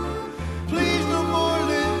live. Please no more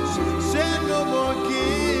lips, send no more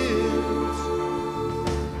gifts.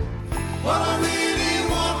 What I really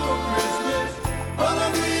want for Christmas, what I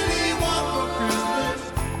really want for Christmas,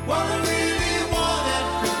 what I really want at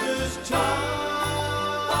Christmas time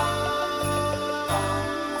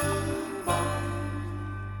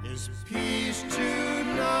is peace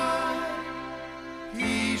tonight,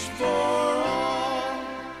 peace for all,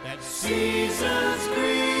 that season's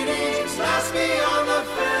greetings last beyond the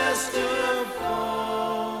festive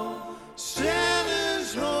fall. Santa's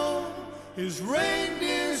home, his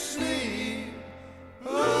reindeer sleep, a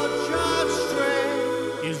child's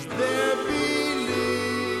strength is their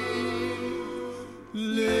belief.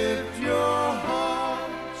 Lift your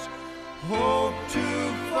hearts, hope to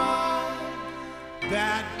find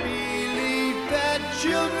that belief that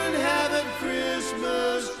children have at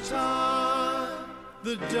Christmas time.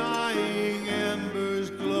 The dying embers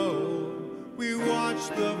glow, we watch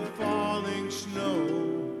the falling snow.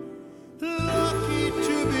 Lucky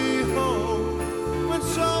to be home when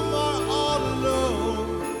some are all alone.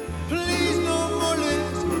 Please no more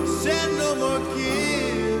lips, send no more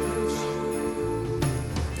gifts.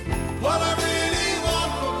 What I really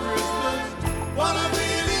want for Christmas, what I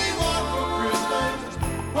really want for Christmas,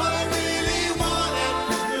 what I really want at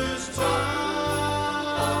Christmas time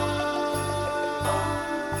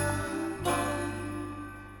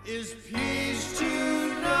is peace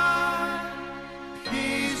tonight.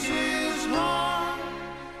 Peace is home.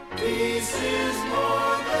 Peace is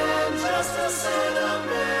more than just a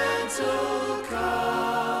sentimental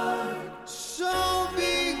card. So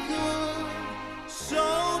be good, so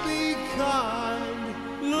be kind.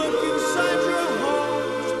 Look inside your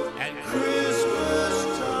heart at Christmas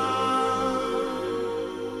time.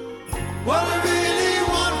 What I really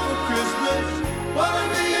want for Christmas, what I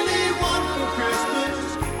really want for Christmas,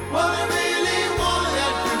 what I really want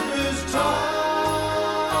at Christmas time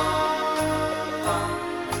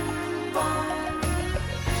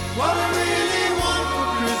what I really want for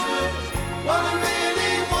Christmas, what I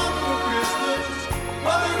really want for Christmas,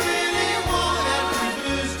 what I really want at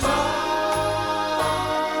Christmas time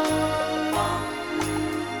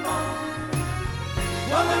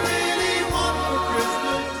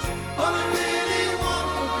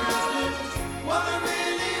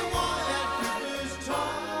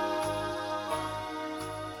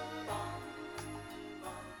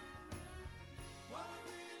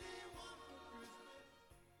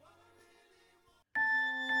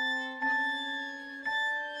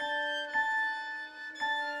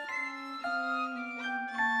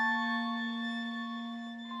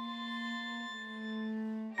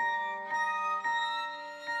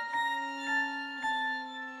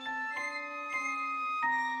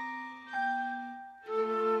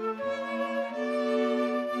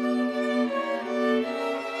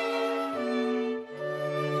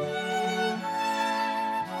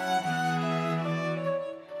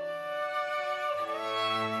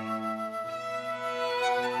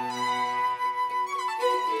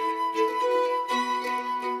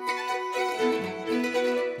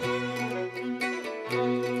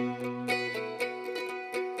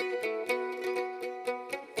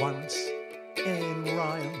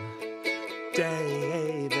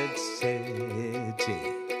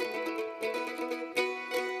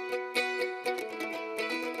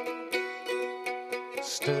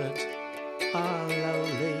a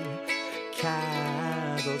lowly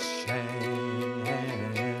cattle shed,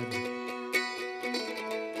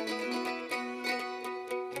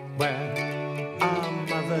 where a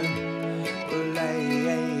mother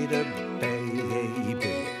laid a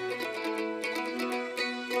baby.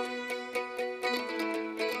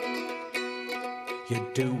 You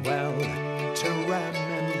do well to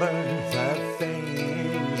remember the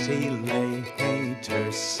things he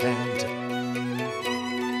later said.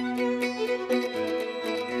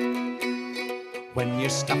 When you're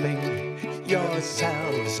stuffing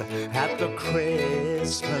yourselves at the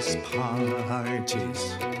Christmas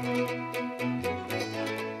parties,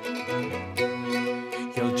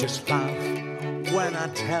 you'll just laugh when I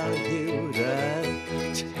tell you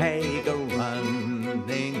to take a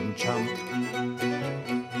running jump.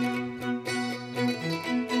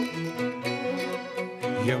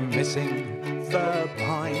 You're missing the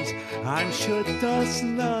point. I'm sure does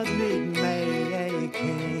not need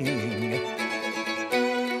making.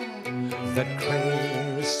 The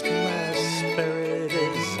Christmas spirit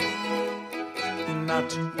is not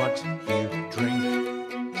what you drink.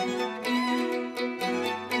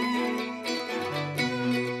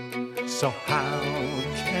 So how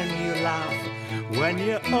can you laugh when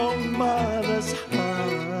your own mother's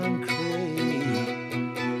hungry?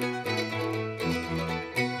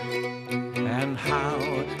 And how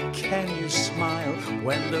can you smile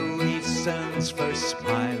when the reasons for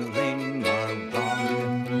smiling are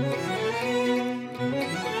wrong?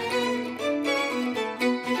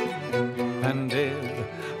 And if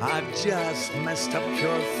I've just messed up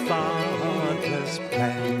your father's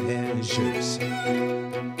pleasures,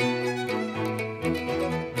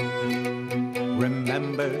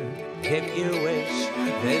 remember, if you wish,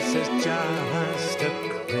 this is just a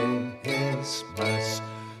Christmas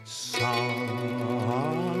song.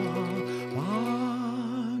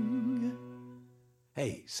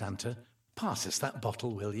 Hey, Santa, pass us that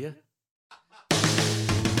bottle, will you?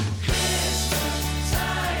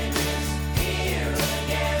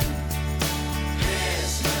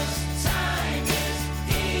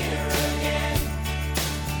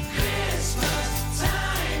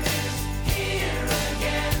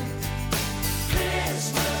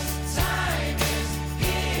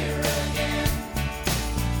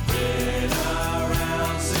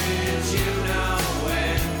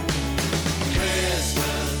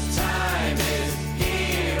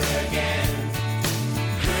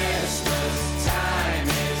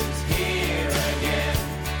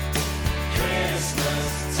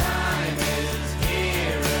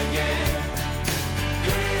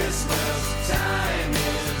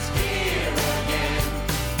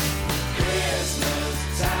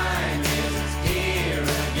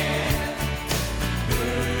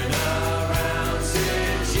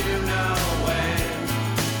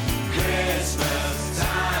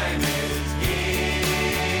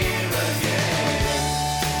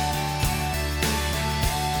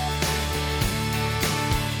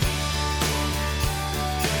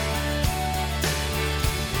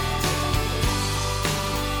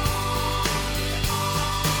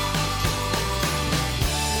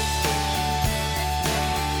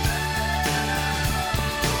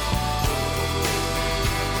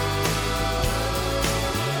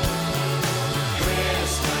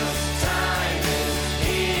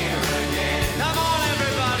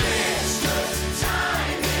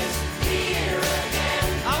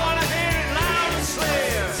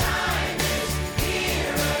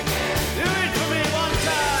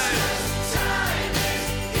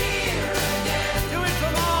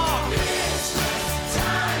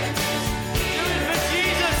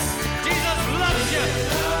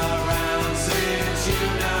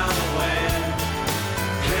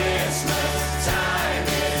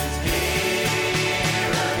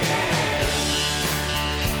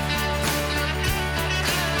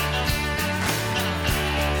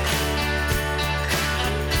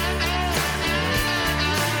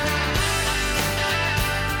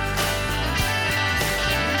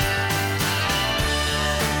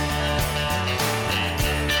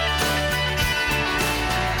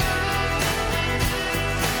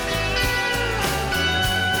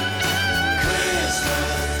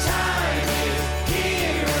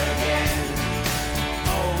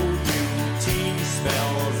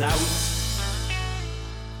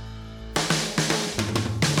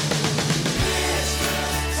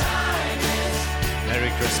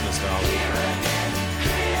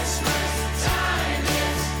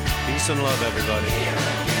 Peace and love, everybody.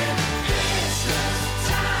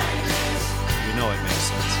 You know it makes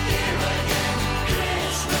sense.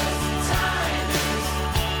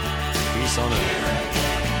 Peace on earth.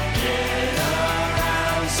 Get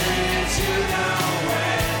around since you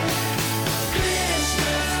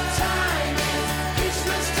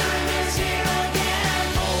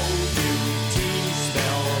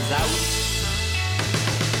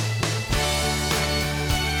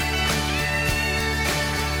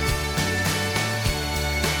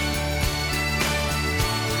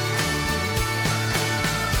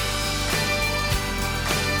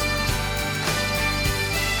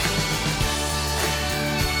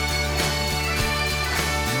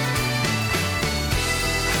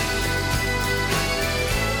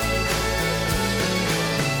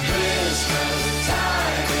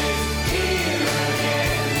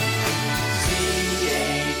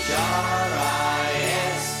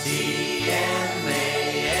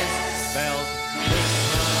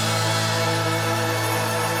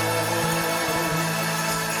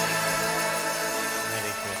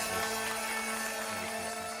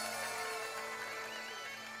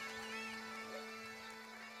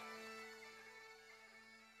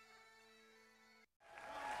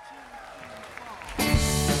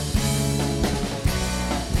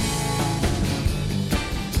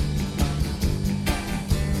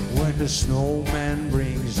the snowman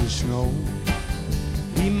brings the snow.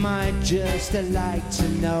 He might just like to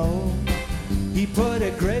know. He put a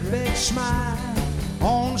great big smile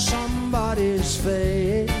on somebody's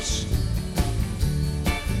face.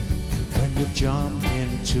 When you jump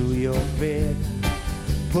into your bed,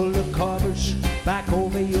 pull the covers back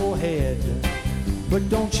over your head. But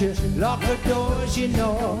don't you lock the doors, you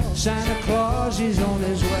know Santa Claus is on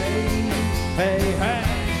his way. Hey, hey,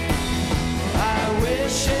 I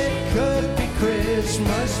wish it could be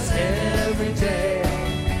Christmas every day.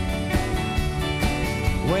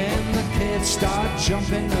 When the kids start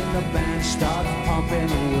jumping and the band start pumping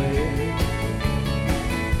away.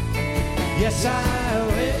 Yes, I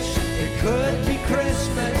wish it could be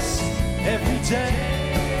Christmas every day.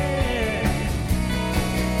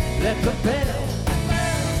 Let the bell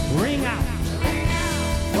ring out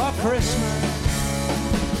for Christmas.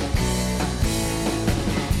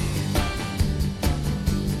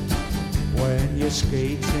 When you're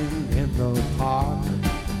skating in the park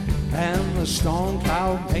and the storm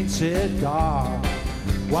cloud paints it dark,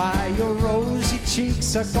 why your rosy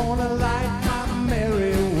cheeks are gonna light my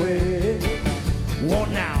merry way. Well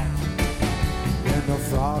now, when the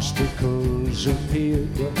frosticles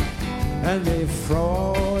appeared and they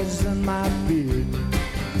froze in my beard,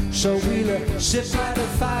 so we'll sit by the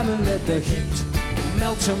fire and let the heat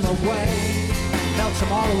melt them away, melt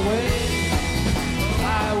them all away.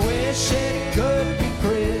 I wish it could be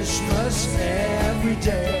Christmas every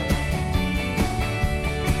day.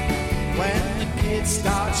 When the kids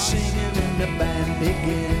start singing and the band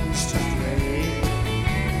begins to play.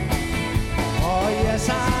 Oh yes,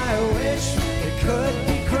 I wish it could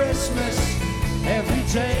be Christmas every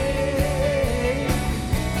day.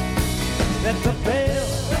 Let the bell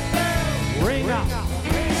ring out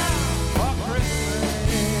for Christmas.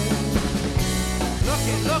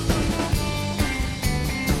 Looky, looky.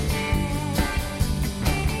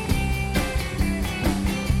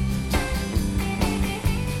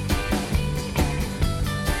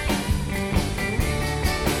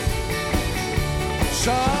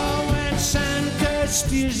 So when Santa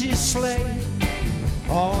steers his sleigh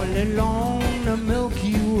all along the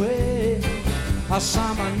Milky Way, I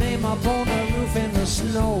saw my name up on the roof in the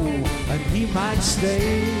snow, and he might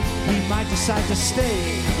stay, he might decide to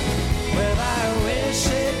stay. But I wish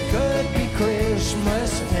it could be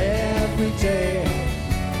Christmas every day.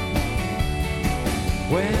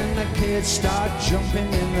 When the kids start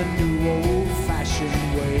jumping in the new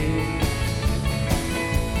old-fashioned way.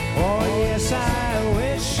 Oh yes, I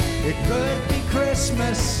wish it could be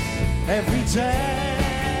Christmas every day.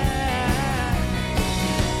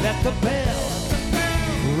 Let the bell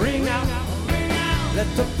ring out. Let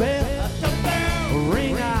the bell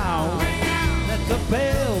ring out. Let the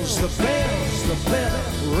bells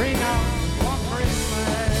ring out for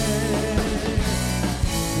Christmas.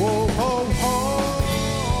 Whoa, ho, ho.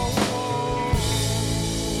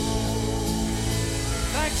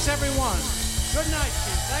 Thanks, everyone. Good night,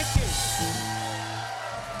 Steve. Thank you.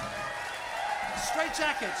 Straight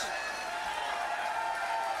Jackets.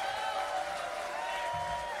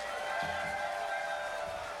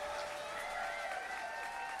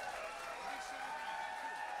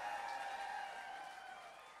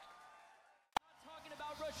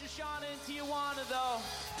 Rosh Hashanah in Tijuana, though.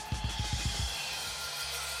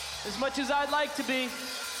 As much as I'd like to be,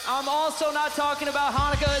 I'm also not talking about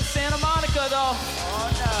Hanukkah in Santa Monica, though. Oh,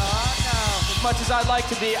 no. As much as I'd like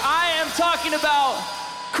to be. I am talking about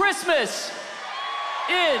Christmas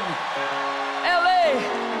in L.A.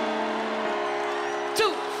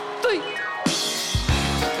 2, 3.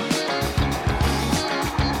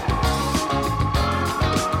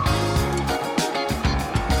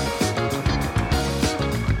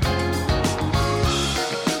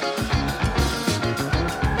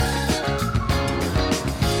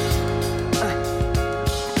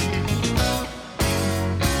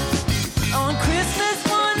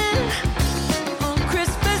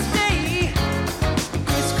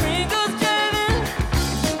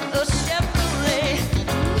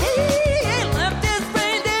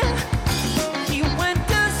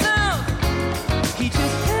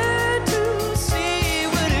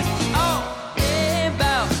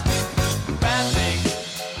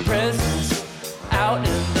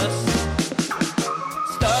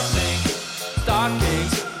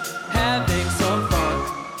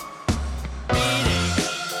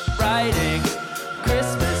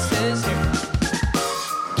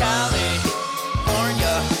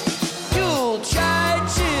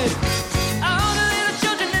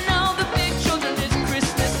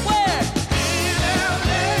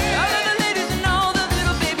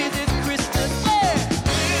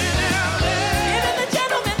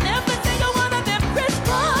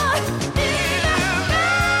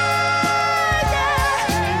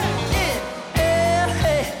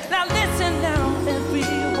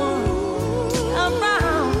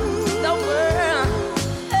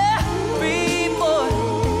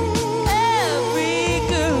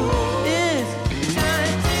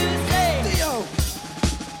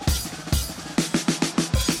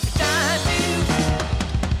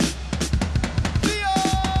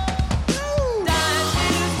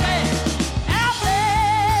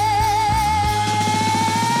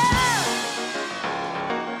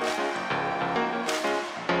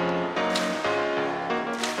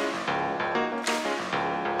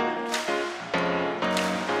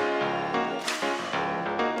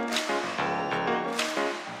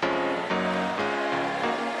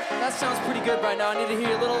 sounds pretty good right now. I need to hear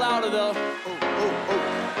you a little louder, though.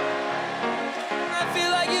 I feel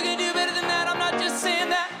like you can do better than that. I'm not just saying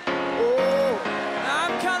that.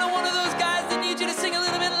 I'm kind of one of those guys that need you to sing a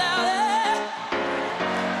little bit louder.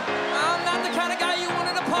 I'm not the kind of guy you want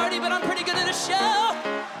at a party, but I'm pretty good at a show.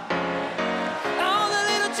 All the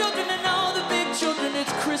little children and all the big children, it's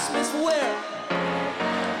Christmas where?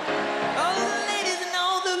 All the ladies and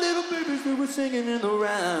all the little babies that were singing in the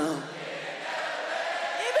round.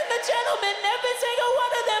 Even the gentlemen, every single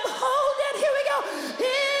one of them, hold it, here we go.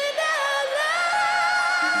 In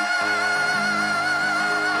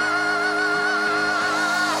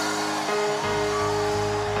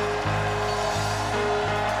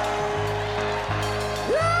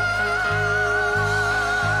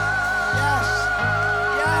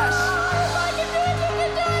Yes. If I can do it, you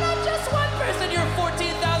can do it. I'm just one person. You're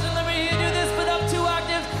 14,000. Let me hear you do this, but up 2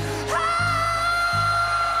 octaves.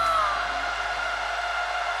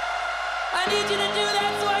 I need you to do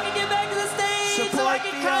that so I can get back to the stage. So I Support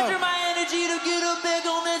can Theo. conjure my energy to get up back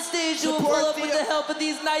on that stage. To pull up with the help of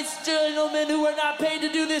these nice gentlemen who are not paid to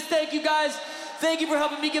do this. Thank you guys. Thank you for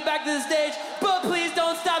helping me get back to the stage. But please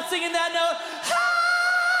don't stop singing that note.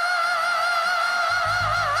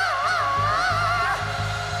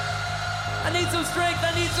 I need some strength,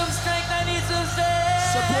 I need some strength, I need some strength.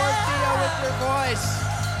 Support Theo with your voice.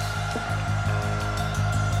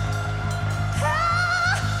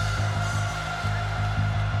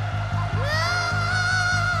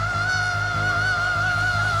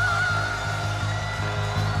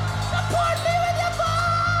 Support me with your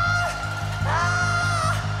voice.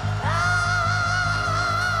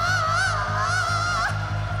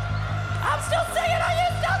 I'm still singing, are you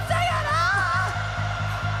still singing?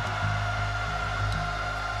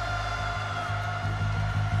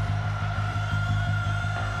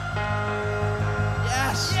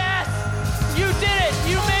 Yes. Yes! You did it!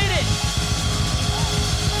 You made it!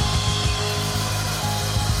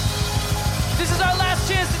 This is our last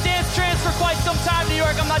chance to dance trance for quite some time, New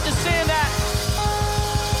York. I'm not just saying that.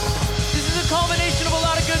 This is a culmination of a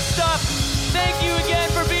lot of good stuff. Thank you again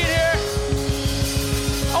for being here.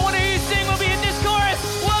 I want to hear you sing when we hit this chorus.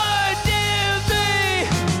 1, 2, 3.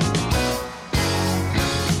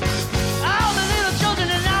 All the little children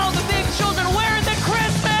and all the big children wearing the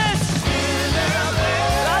Christmas.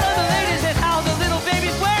 All of the ladies and all the little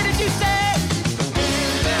babies. Where did you say?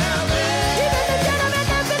 Even the gentlemen,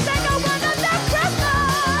 every single one of them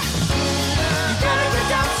Christmas. You gotta get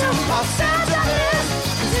down to Los Angeles.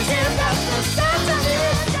 This is it, that's Los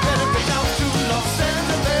Angeles. Gotta get down to Los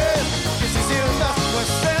Angeles.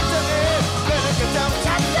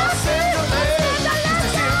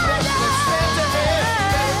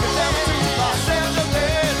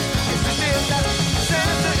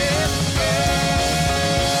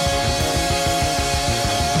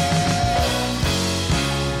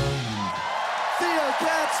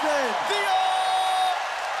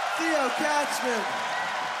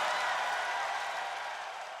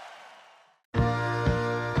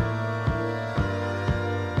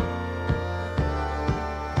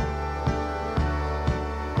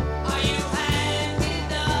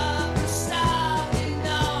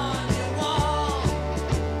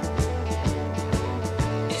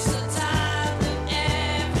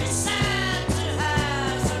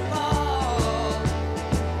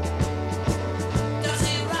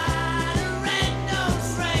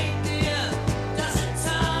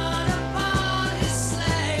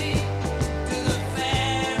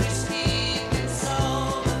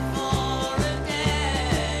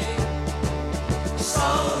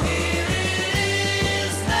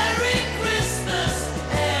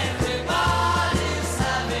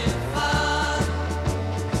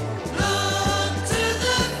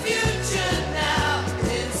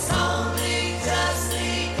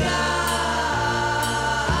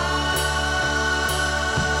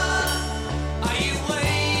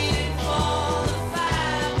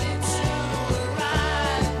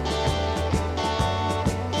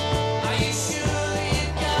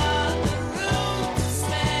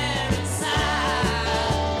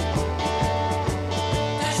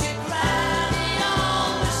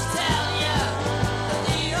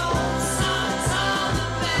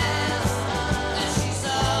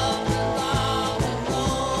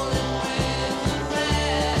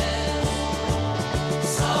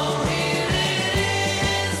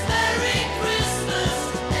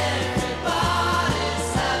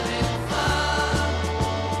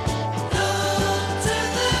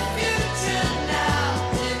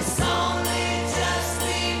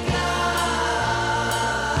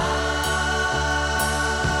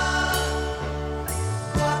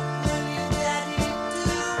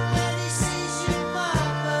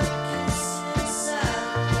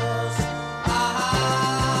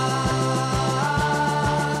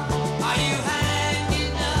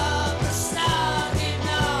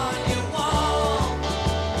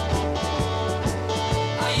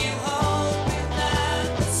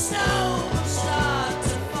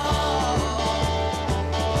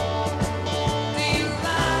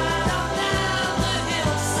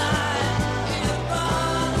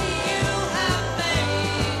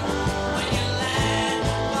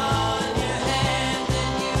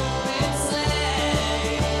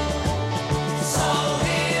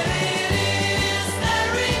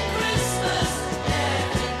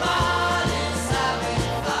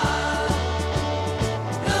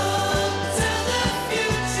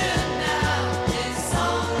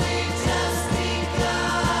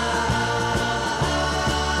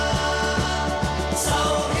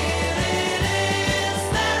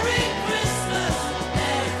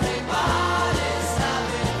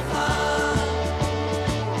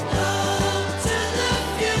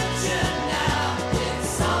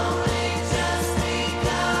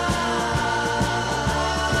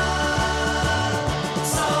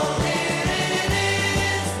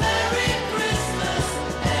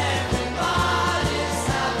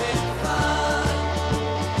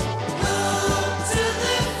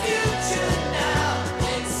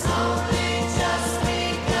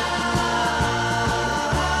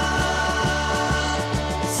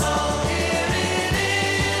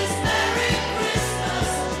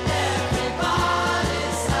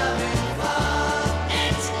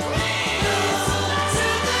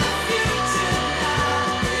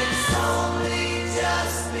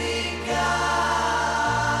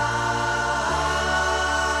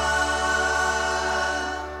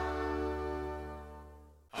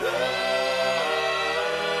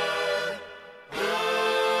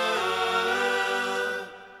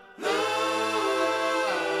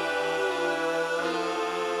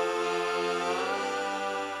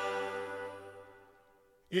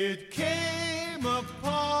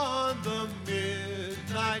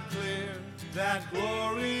 midnight clear, that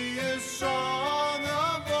glorious song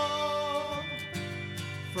of old,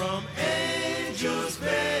 from angels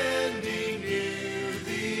bending near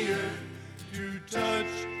the earth to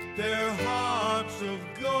touch their harps of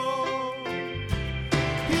gold.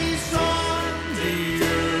 Peace on the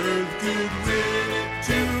earth, goodwill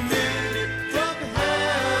to men, from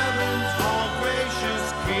heaven's all gracious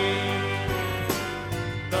King.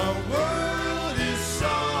 The world is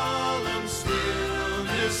solemn,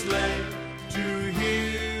 stillness lay to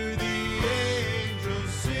hear the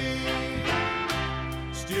angels sing.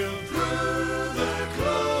 Still through the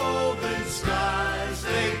cloven skies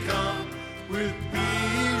they come with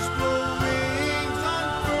peaceful wings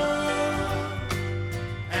unfurled,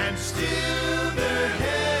 and still their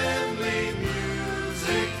heavenly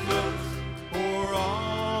music flows o'er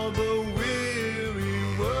all the weary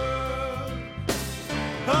world.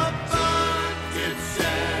 Above its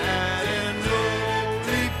sad and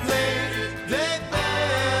lonely place, they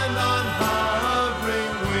bend on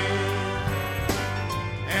hovering wing,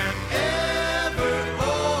 and ever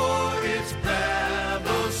o'er its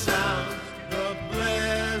babble sounds the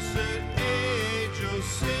blessed angels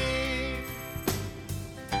sing.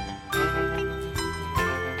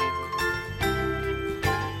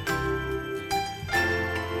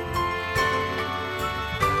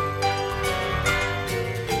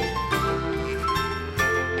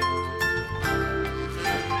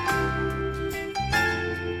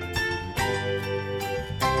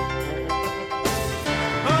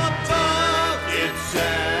 Above its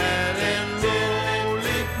sad and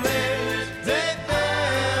lonely place, they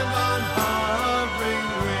bend on hovering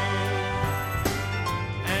wing,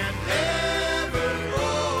 and ever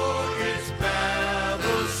o'er its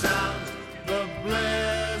babble sounds the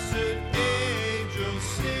blessed angels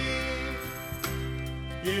sing.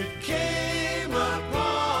 It came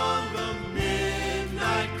upon the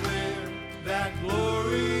midnight clear, that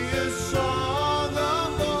glorious song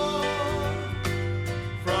of old,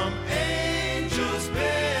 from angels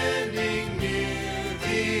bending near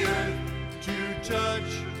the earth to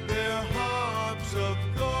touch their harps of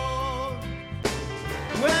gold.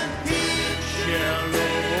 When peace shall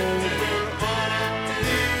over on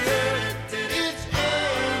the earth, its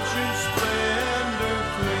ancient splendor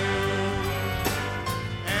fling,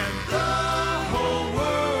 and the whole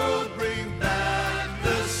world bring back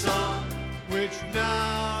the song which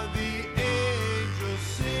now the angels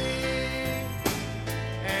sing,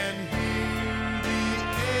 and hear the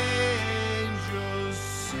angels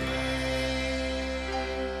sing.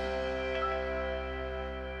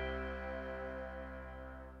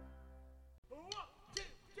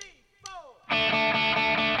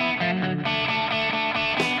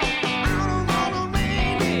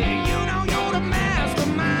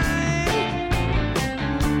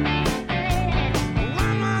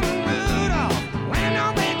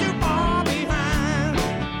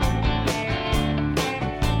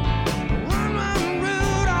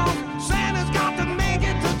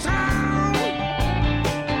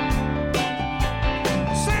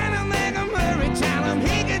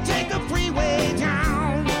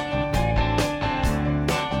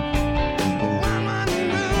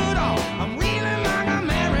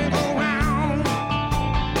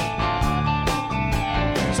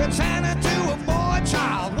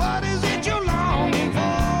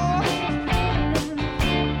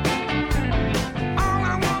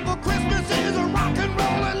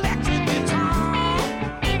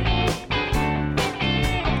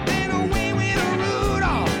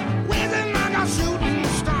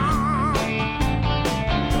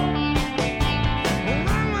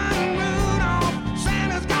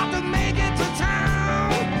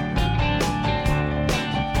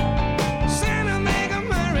 Santa, make a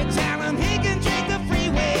Murray, tell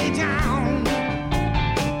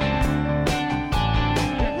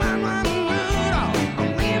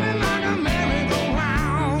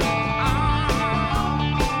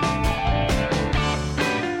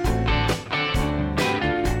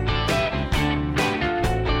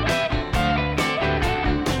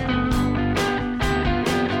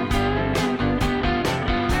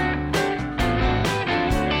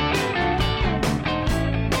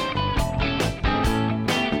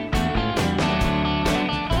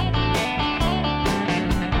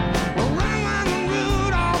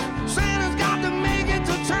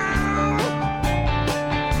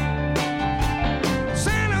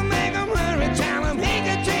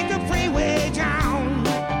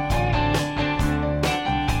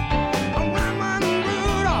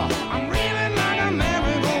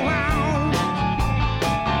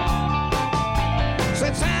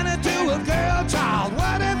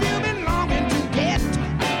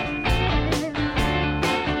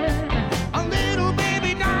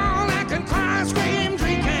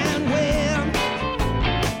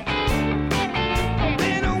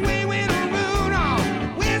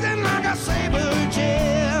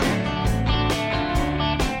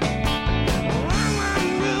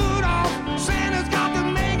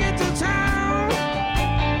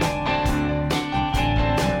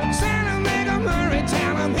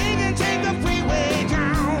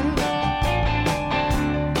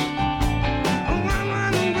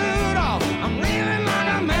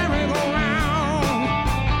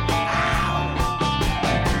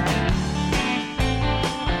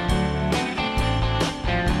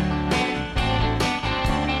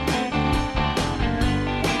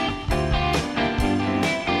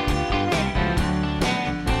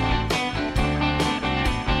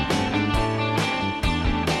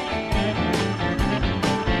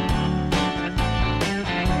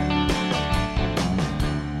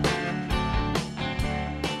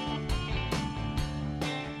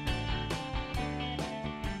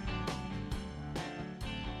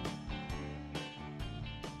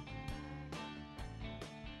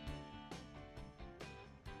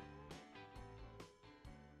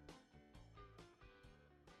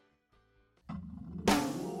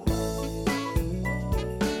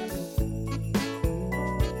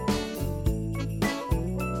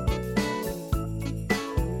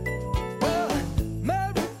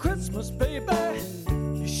Christmas, baby.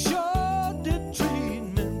 You sure did treat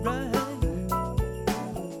me right.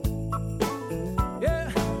 Yeah,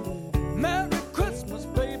 Merry Christmas,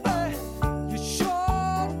 baby. You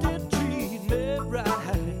sure did treat me right.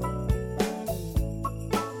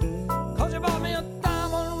 'Cause you bought me a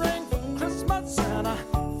diamond ring for Christmas, and I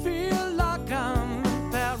feel like I'm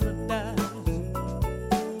in paradise.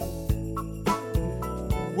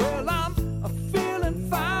 Well, I'm feeling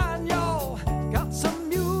fine, y'all. Got some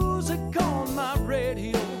music on my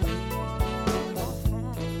radio.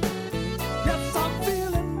 Yes, I'm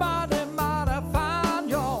feeling mighty, mighty fine,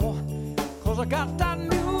 y'all. 'Cause I got that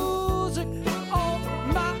music on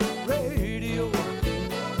my radio.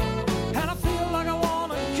 And I feel like I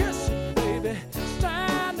wanna kiss you, baby,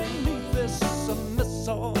 standing beneath this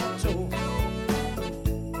mistletoe.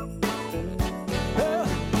 Well,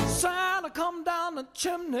 Santa come down the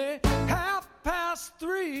chimney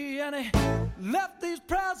 3:30, and he left these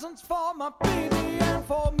presents for my baby and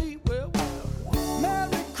for me. Well,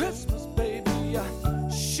 Merry Christmas, baby. You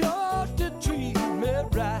sure did treat me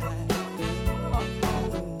right.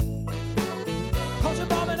 'Cause you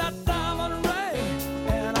bought me that diamond ring,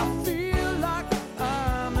 and I feel like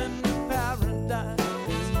I'm in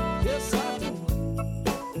paradise. Yes, I do.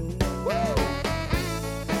 Woo!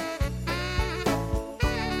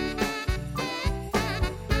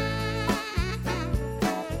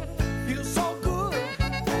 Feels so good.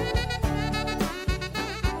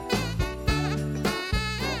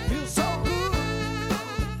 Feels so good.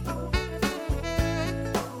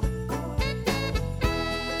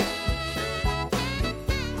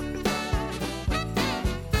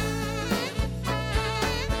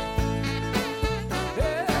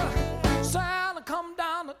 Yeah, Santa come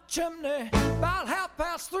down the chimney about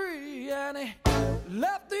 3:30, and he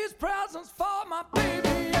left these presents for my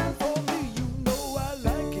baby and for me. You know I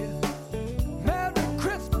like it. Merry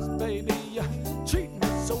Christmas, baby. You treat me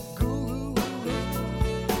so good.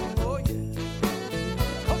 Oh yeah.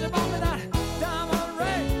 'Cause you bought me that diamond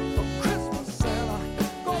ring for Christmas, and I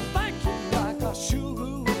gonna thank you like I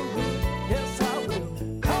should. Yes, I will.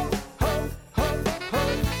 Ho, ho, ho, ho.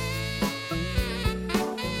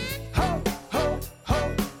 Ho, ho, ho,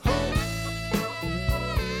 ho.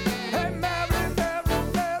 Hey, Merry, Merry,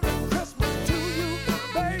 Merry Christmas to you,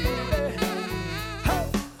 baby. Ho,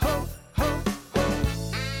 ho, ho, ho.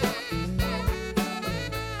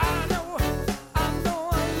 I know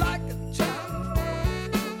I like it, child.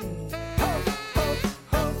 Ho, ho,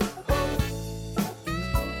 ho, ho.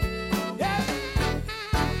 Yeah.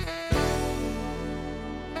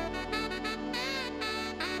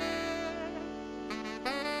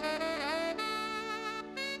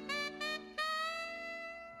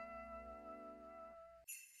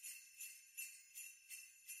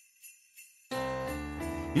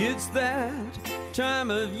 It's that time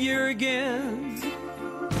of year again.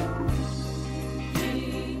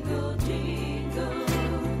 Jingle, jingle.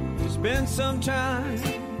 To spend some time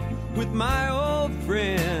with my old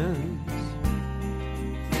friends.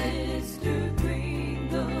 Mr.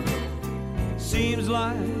 Gringo. Seems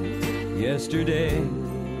like yesterday,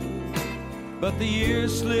 but the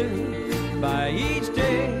years slip by each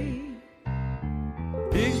day.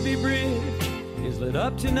 Bixby Bridge is lit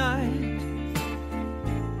up tonight.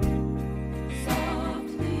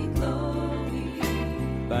 Softly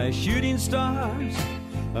glowing. By shooting stars,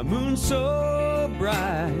 a moon so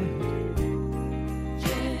bright.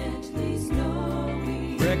 Gently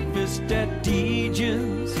snowing. Breakfast at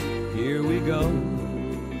Dejan's, here we go.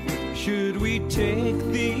 Should we take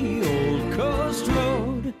the old coast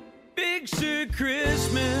road? Big Sur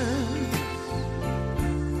Christmas.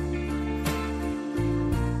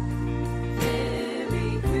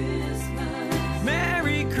 Merry Christmas.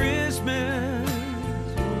 Merry Christmas.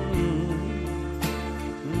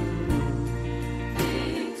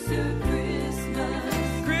 Big Sur Christmas.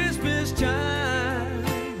 Christmas time.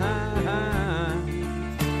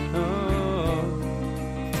 Oh,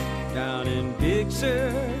 down in Big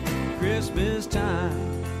Sur, Christmas time.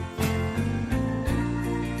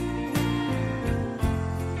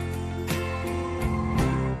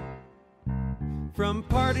 From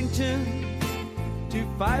Partington to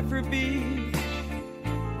Pfeiffer Beach,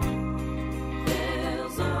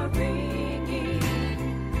 Bells are ringing.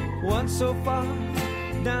 once so far,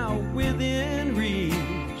 now within reach.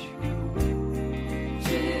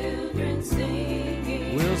 Children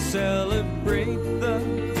singing. We'll celebrate the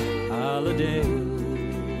holiday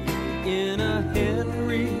in a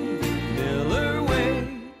Henry Miller way.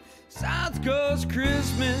 South Coast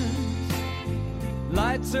Christmas,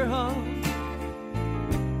 lights are hung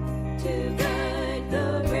to guide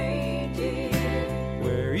the reindeer.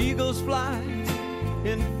 where eagles fly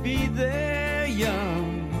in be there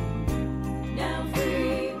young. Now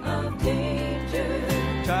free of danger.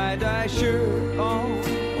 Tie-dye shirt on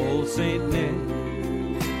old Saint Nick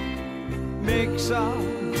makes our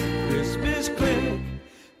Christmas click.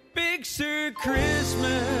 Big Sir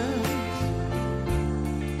Christmas.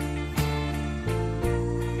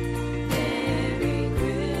 Merry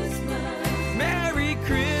Christmas. Merry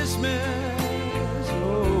Christmas.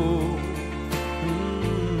 Oh.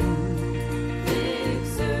 Big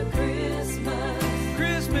Sir Christmas.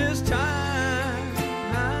 Christmas time.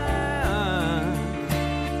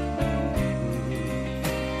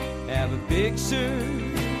 Have a Big Sir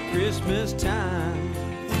Christmas time.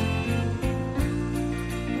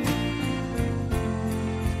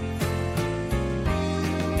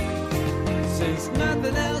 Since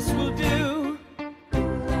nothing else will do,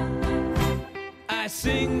 I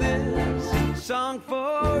sing this song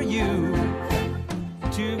for you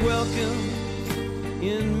to welcome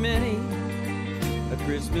in many a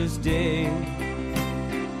Christmas day.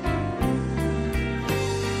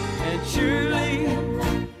 And surely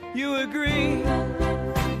you agree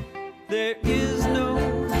there is no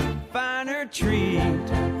finer treat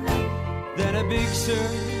than a Big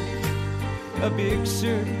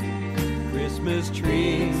Sir Christmas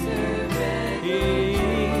tree.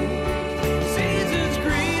 Season's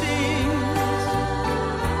greetings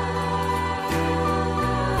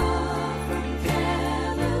From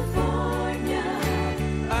California.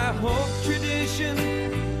 I hope tradition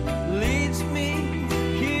leads me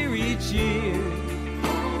here each year.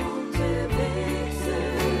 Home to Big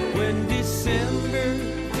Sir. When December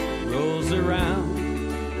rolls around,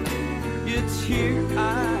 it's here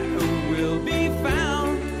I will be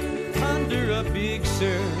found under a Big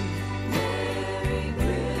Sir Merry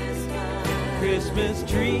Christmas. Christmas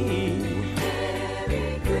tree.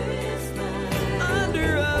 Merry Christmas.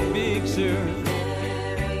 Under a Big Sir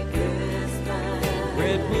Merry Christmas.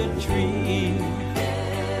 redwood tree.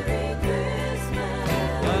 Merry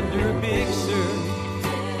Christmas. Under a Big Sir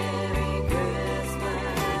Merry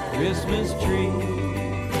Christmas. Christmas tree.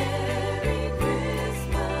 Merry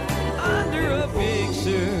Christmas. Under a Big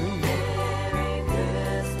Sir Merry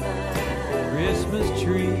Christmas. Christmas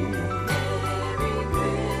tree. Merry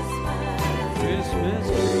Christmas. Christmas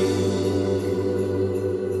tree.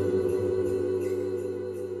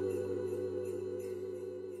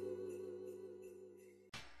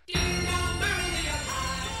 Ding dong, merrily on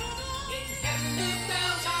high. In heaven the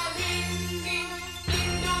bells are ringing.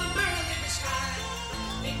 Ding dong, merrily in the sky.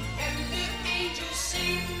 In heaven the angels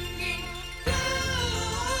singing.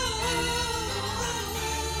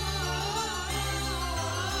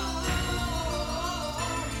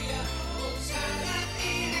 Gloria, Hosanna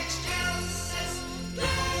in excelsis.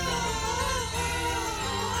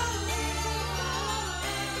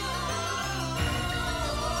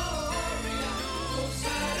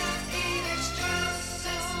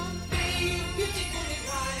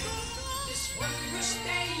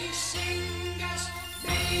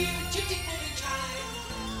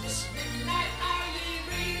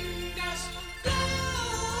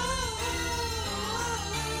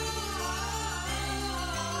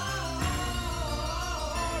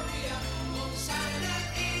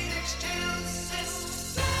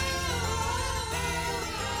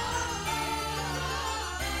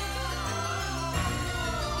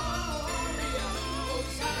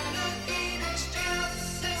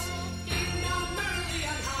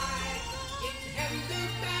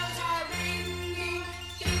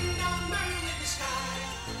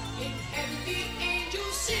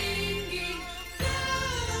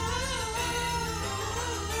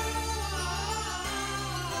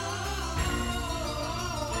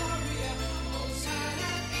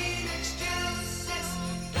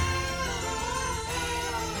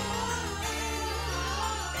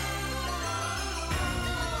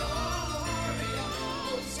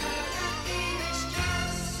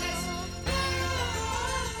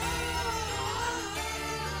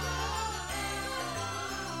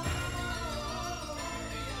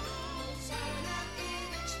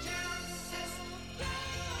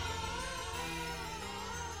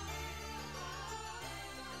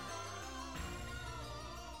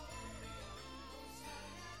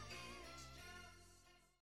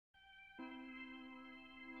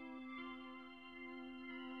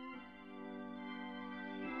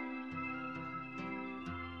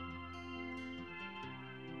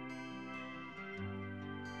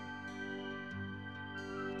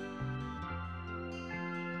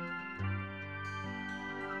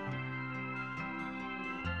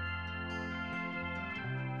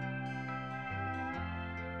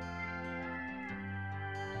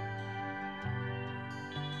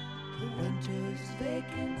 The winter's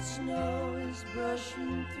vacant snow is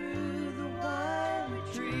brushing through the wiry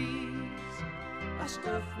trees. I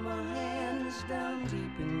stuff my hands down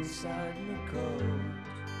deep inside my coat.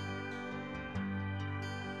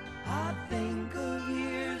 I think of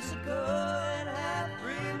years ago and have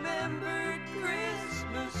remembered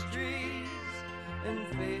Christmas trees and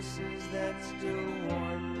faces that still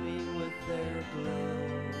warm me with their glow.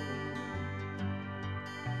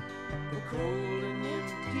 The cold and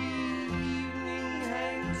empty evening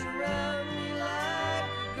hangs around me like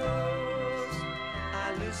a ghost.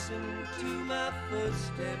 I listen to my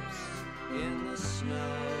footsteps in the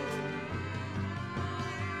snow.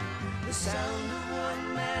 The sound of one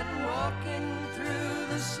man walking through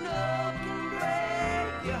the snow can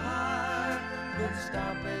break your heart, but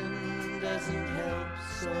stopping doesn't help,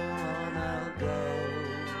 so on I'll go.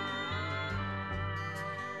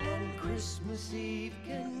 And Christmas Eve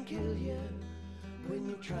can kill you when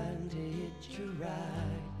you're trying to hitch a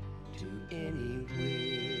ride to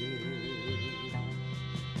anywhere.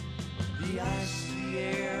 The icy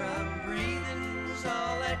air I'm breathing's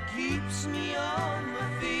all that keeps me on my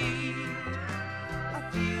feet. I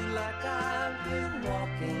feel like I've been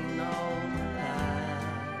walking all my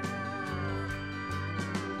life.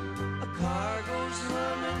 A car goes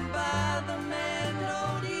running by, the man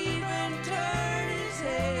don't even turn his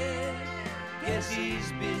head. Guess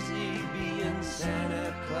he's busy being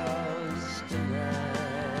Santa Claus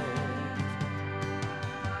tonight.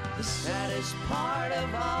 The saddest part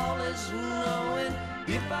of all is knowing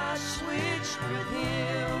if I switched with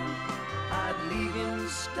him, I'd leave him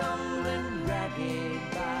stumbling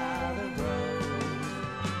ragged by the road.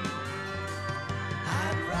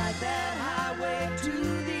 I'd ride that highway to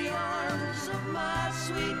the arms of my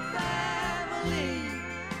sweet family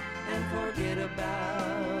and forget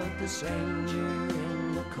about the stranger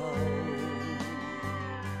in the cold.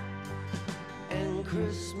 And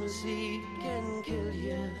Christmas Eve can kill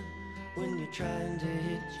you when you're trying to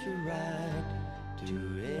hitch a ride to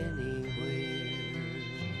anywhere.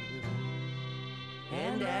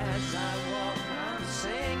 And as I walk, I'm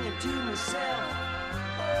singing to myself,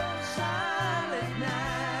 oh silent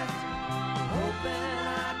night, hoping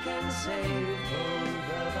I can save both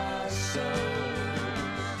of our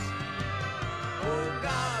souls. Oh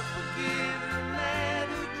God, forgive the man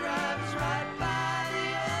who drives right by the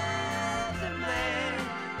other man.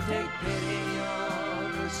 Take pity on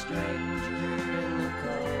the stranger in the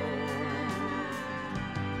cold.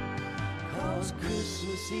 'Cause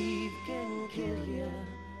Christmas Eve can kill you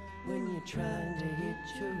when you're trying to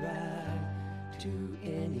hitch a ride to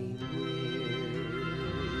anywhere.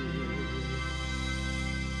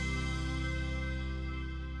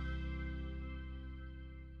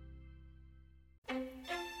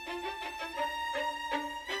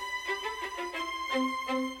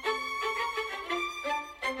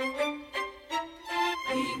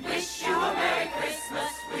 We wish you a Merry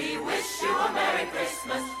Christmas. We wish you a Merry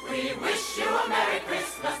Christmas. We wish you a Merry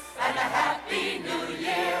Christmas and a Happy New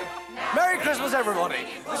Year. Merry Christmas, everybody.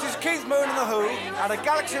 This is Keith Moon and the Who and a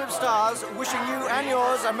galaxy of stars wishing you and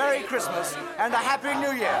yours a Merry Christmas and a Happy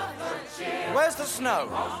New Year. Where's the snow?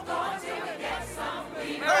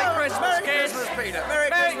 Merry Christmas, Merry kids. Christmas, Peter. Merry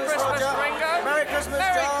Christmas, Roger. Ringo. Merry Christmas,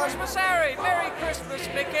 Merry John. Christmas, Harry. Merry Christmas,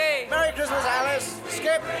 Mickey. Merry Christmas, Alice.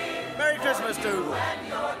 Skip. Merry Christmas, Dougal.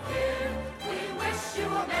 We wish you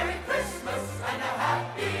a Merry Christmas and a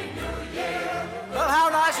Happy New Year. Well, how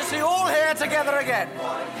nice to see you all here together again.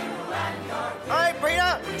 Hey,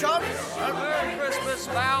 Peter, John. Merry Christmas,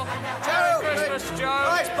 Val. Joe. Merry Christmas, Joe.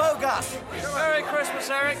 Nice bogus. Merry Christmas,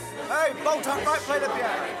 Eric. Hey, Bolt up, right, play the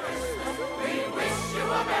piano. We wish you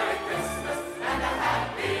a Merry Christmas and a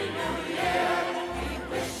Happy New Year. We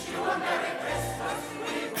wish you a Merry Christmas.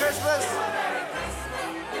 Christmas.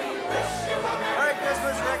 Merry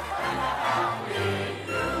Christmas, Rick.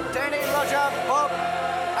 Danny, Roger, Bob,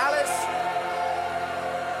 Alice,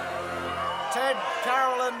 Ted,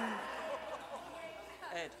 Carolyn,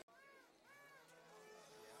 Ed.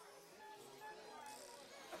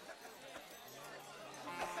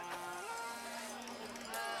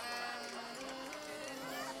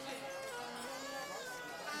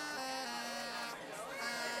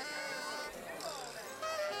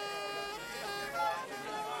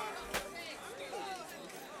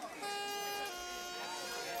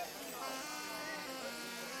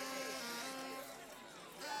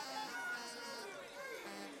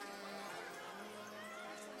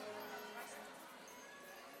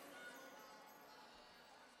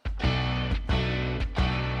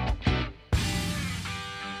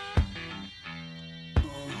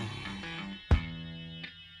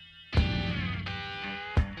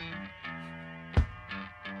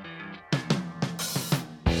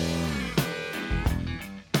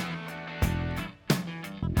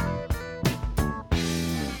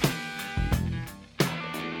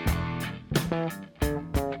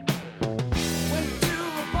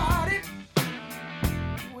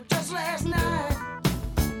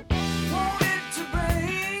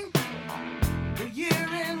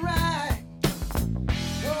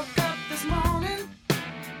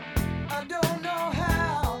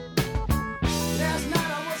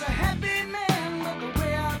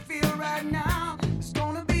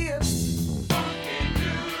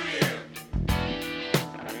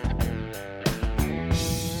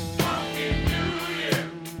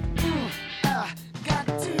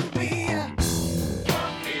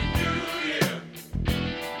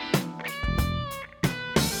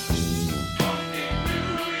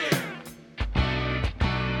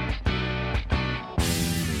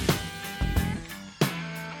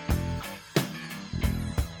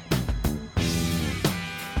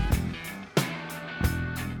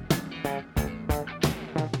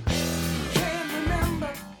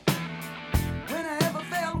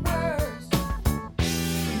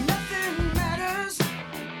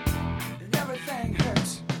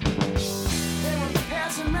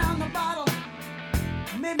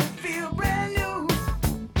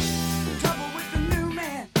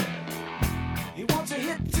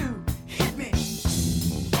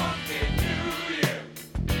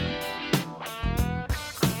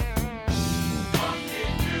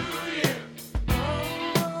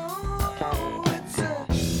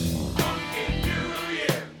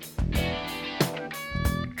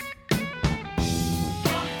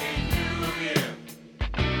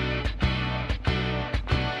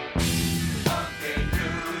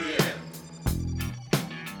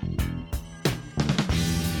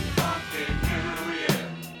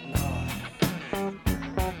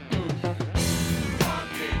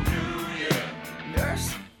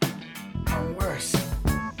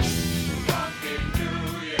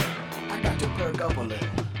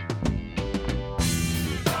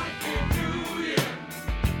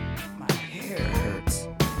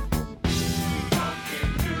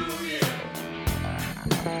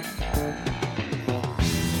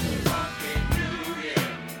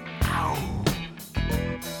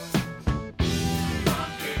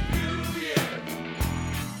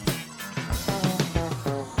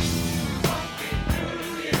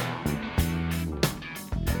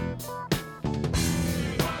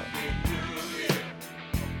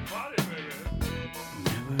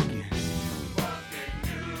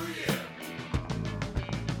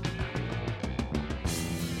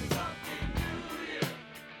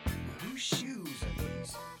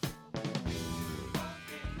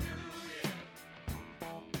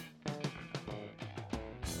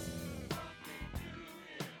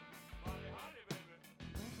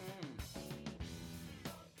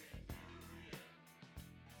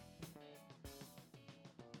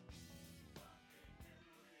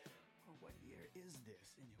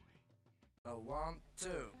 A 1, 2.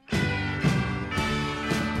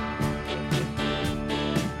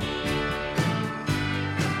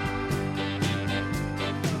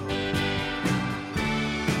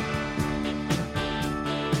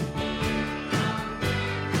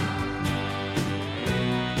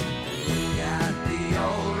 Got the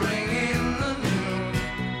old ring in the moon.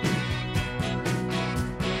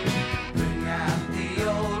 Bring out the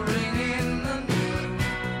old ring in the moon.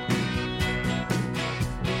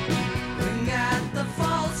 Bring out the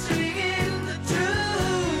false ring in the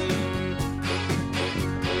tune.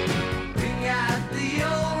 Bring out the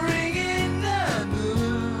old ring in the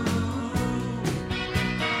moon.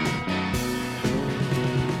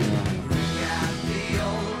 Bring out the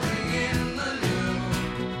old ring in the moon.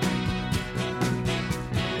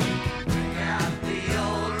 Bring out the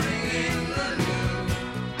old ring in the moon.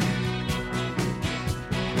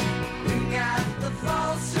 Bring out the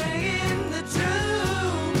false ring in the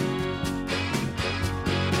tune.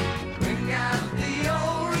 Bring out the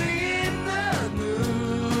old ring in the moon.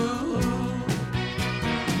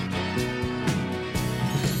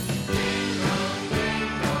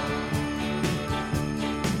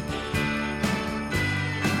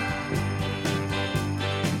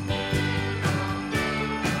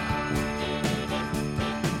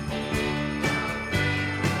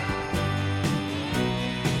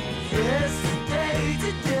 Yesterday,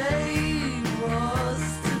 today was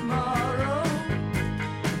tomorrow,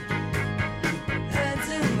 and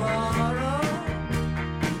tomorrow,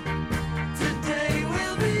 today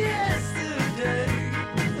will be yesterday.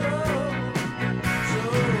 Oh, so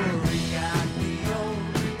ring out the old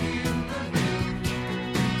ring in the moon.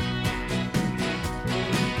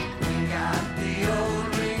 Ring out the old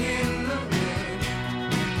ring in the moon.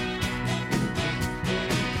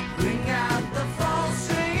 Bring out the false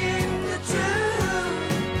ring in the tune.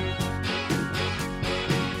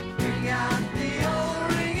 Bring out the old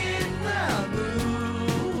ring in the moon.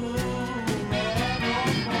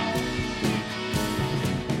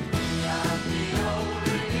 Bring out the old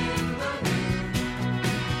ring in the moon.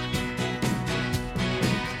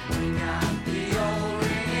 Bring out the old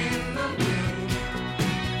ring in the moon.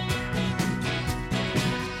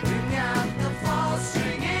 Bring out the false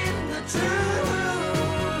ring in the tune.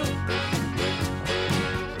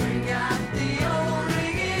 Bring out the old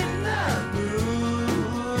ring in the moon.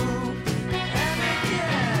 And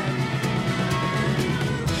again.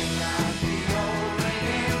 Bring out the old ring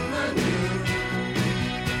in the moon.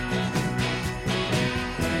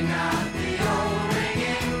 Bring out the old ring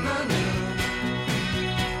in the moon.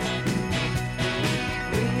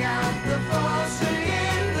 Bring out the false ring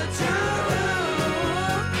in the tune.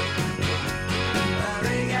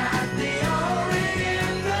 Bring out the old ring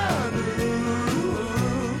in the moon.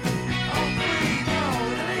 Oh, breathe on,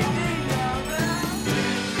 ding dong bell.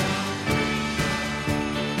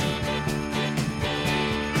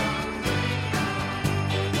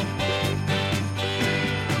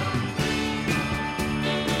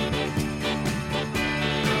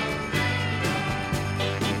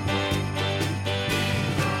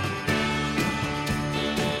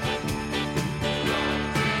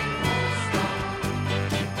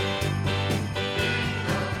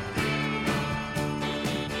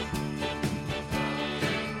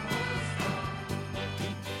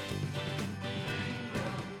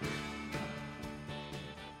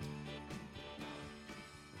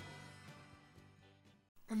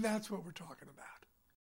 And that's what we're talking about.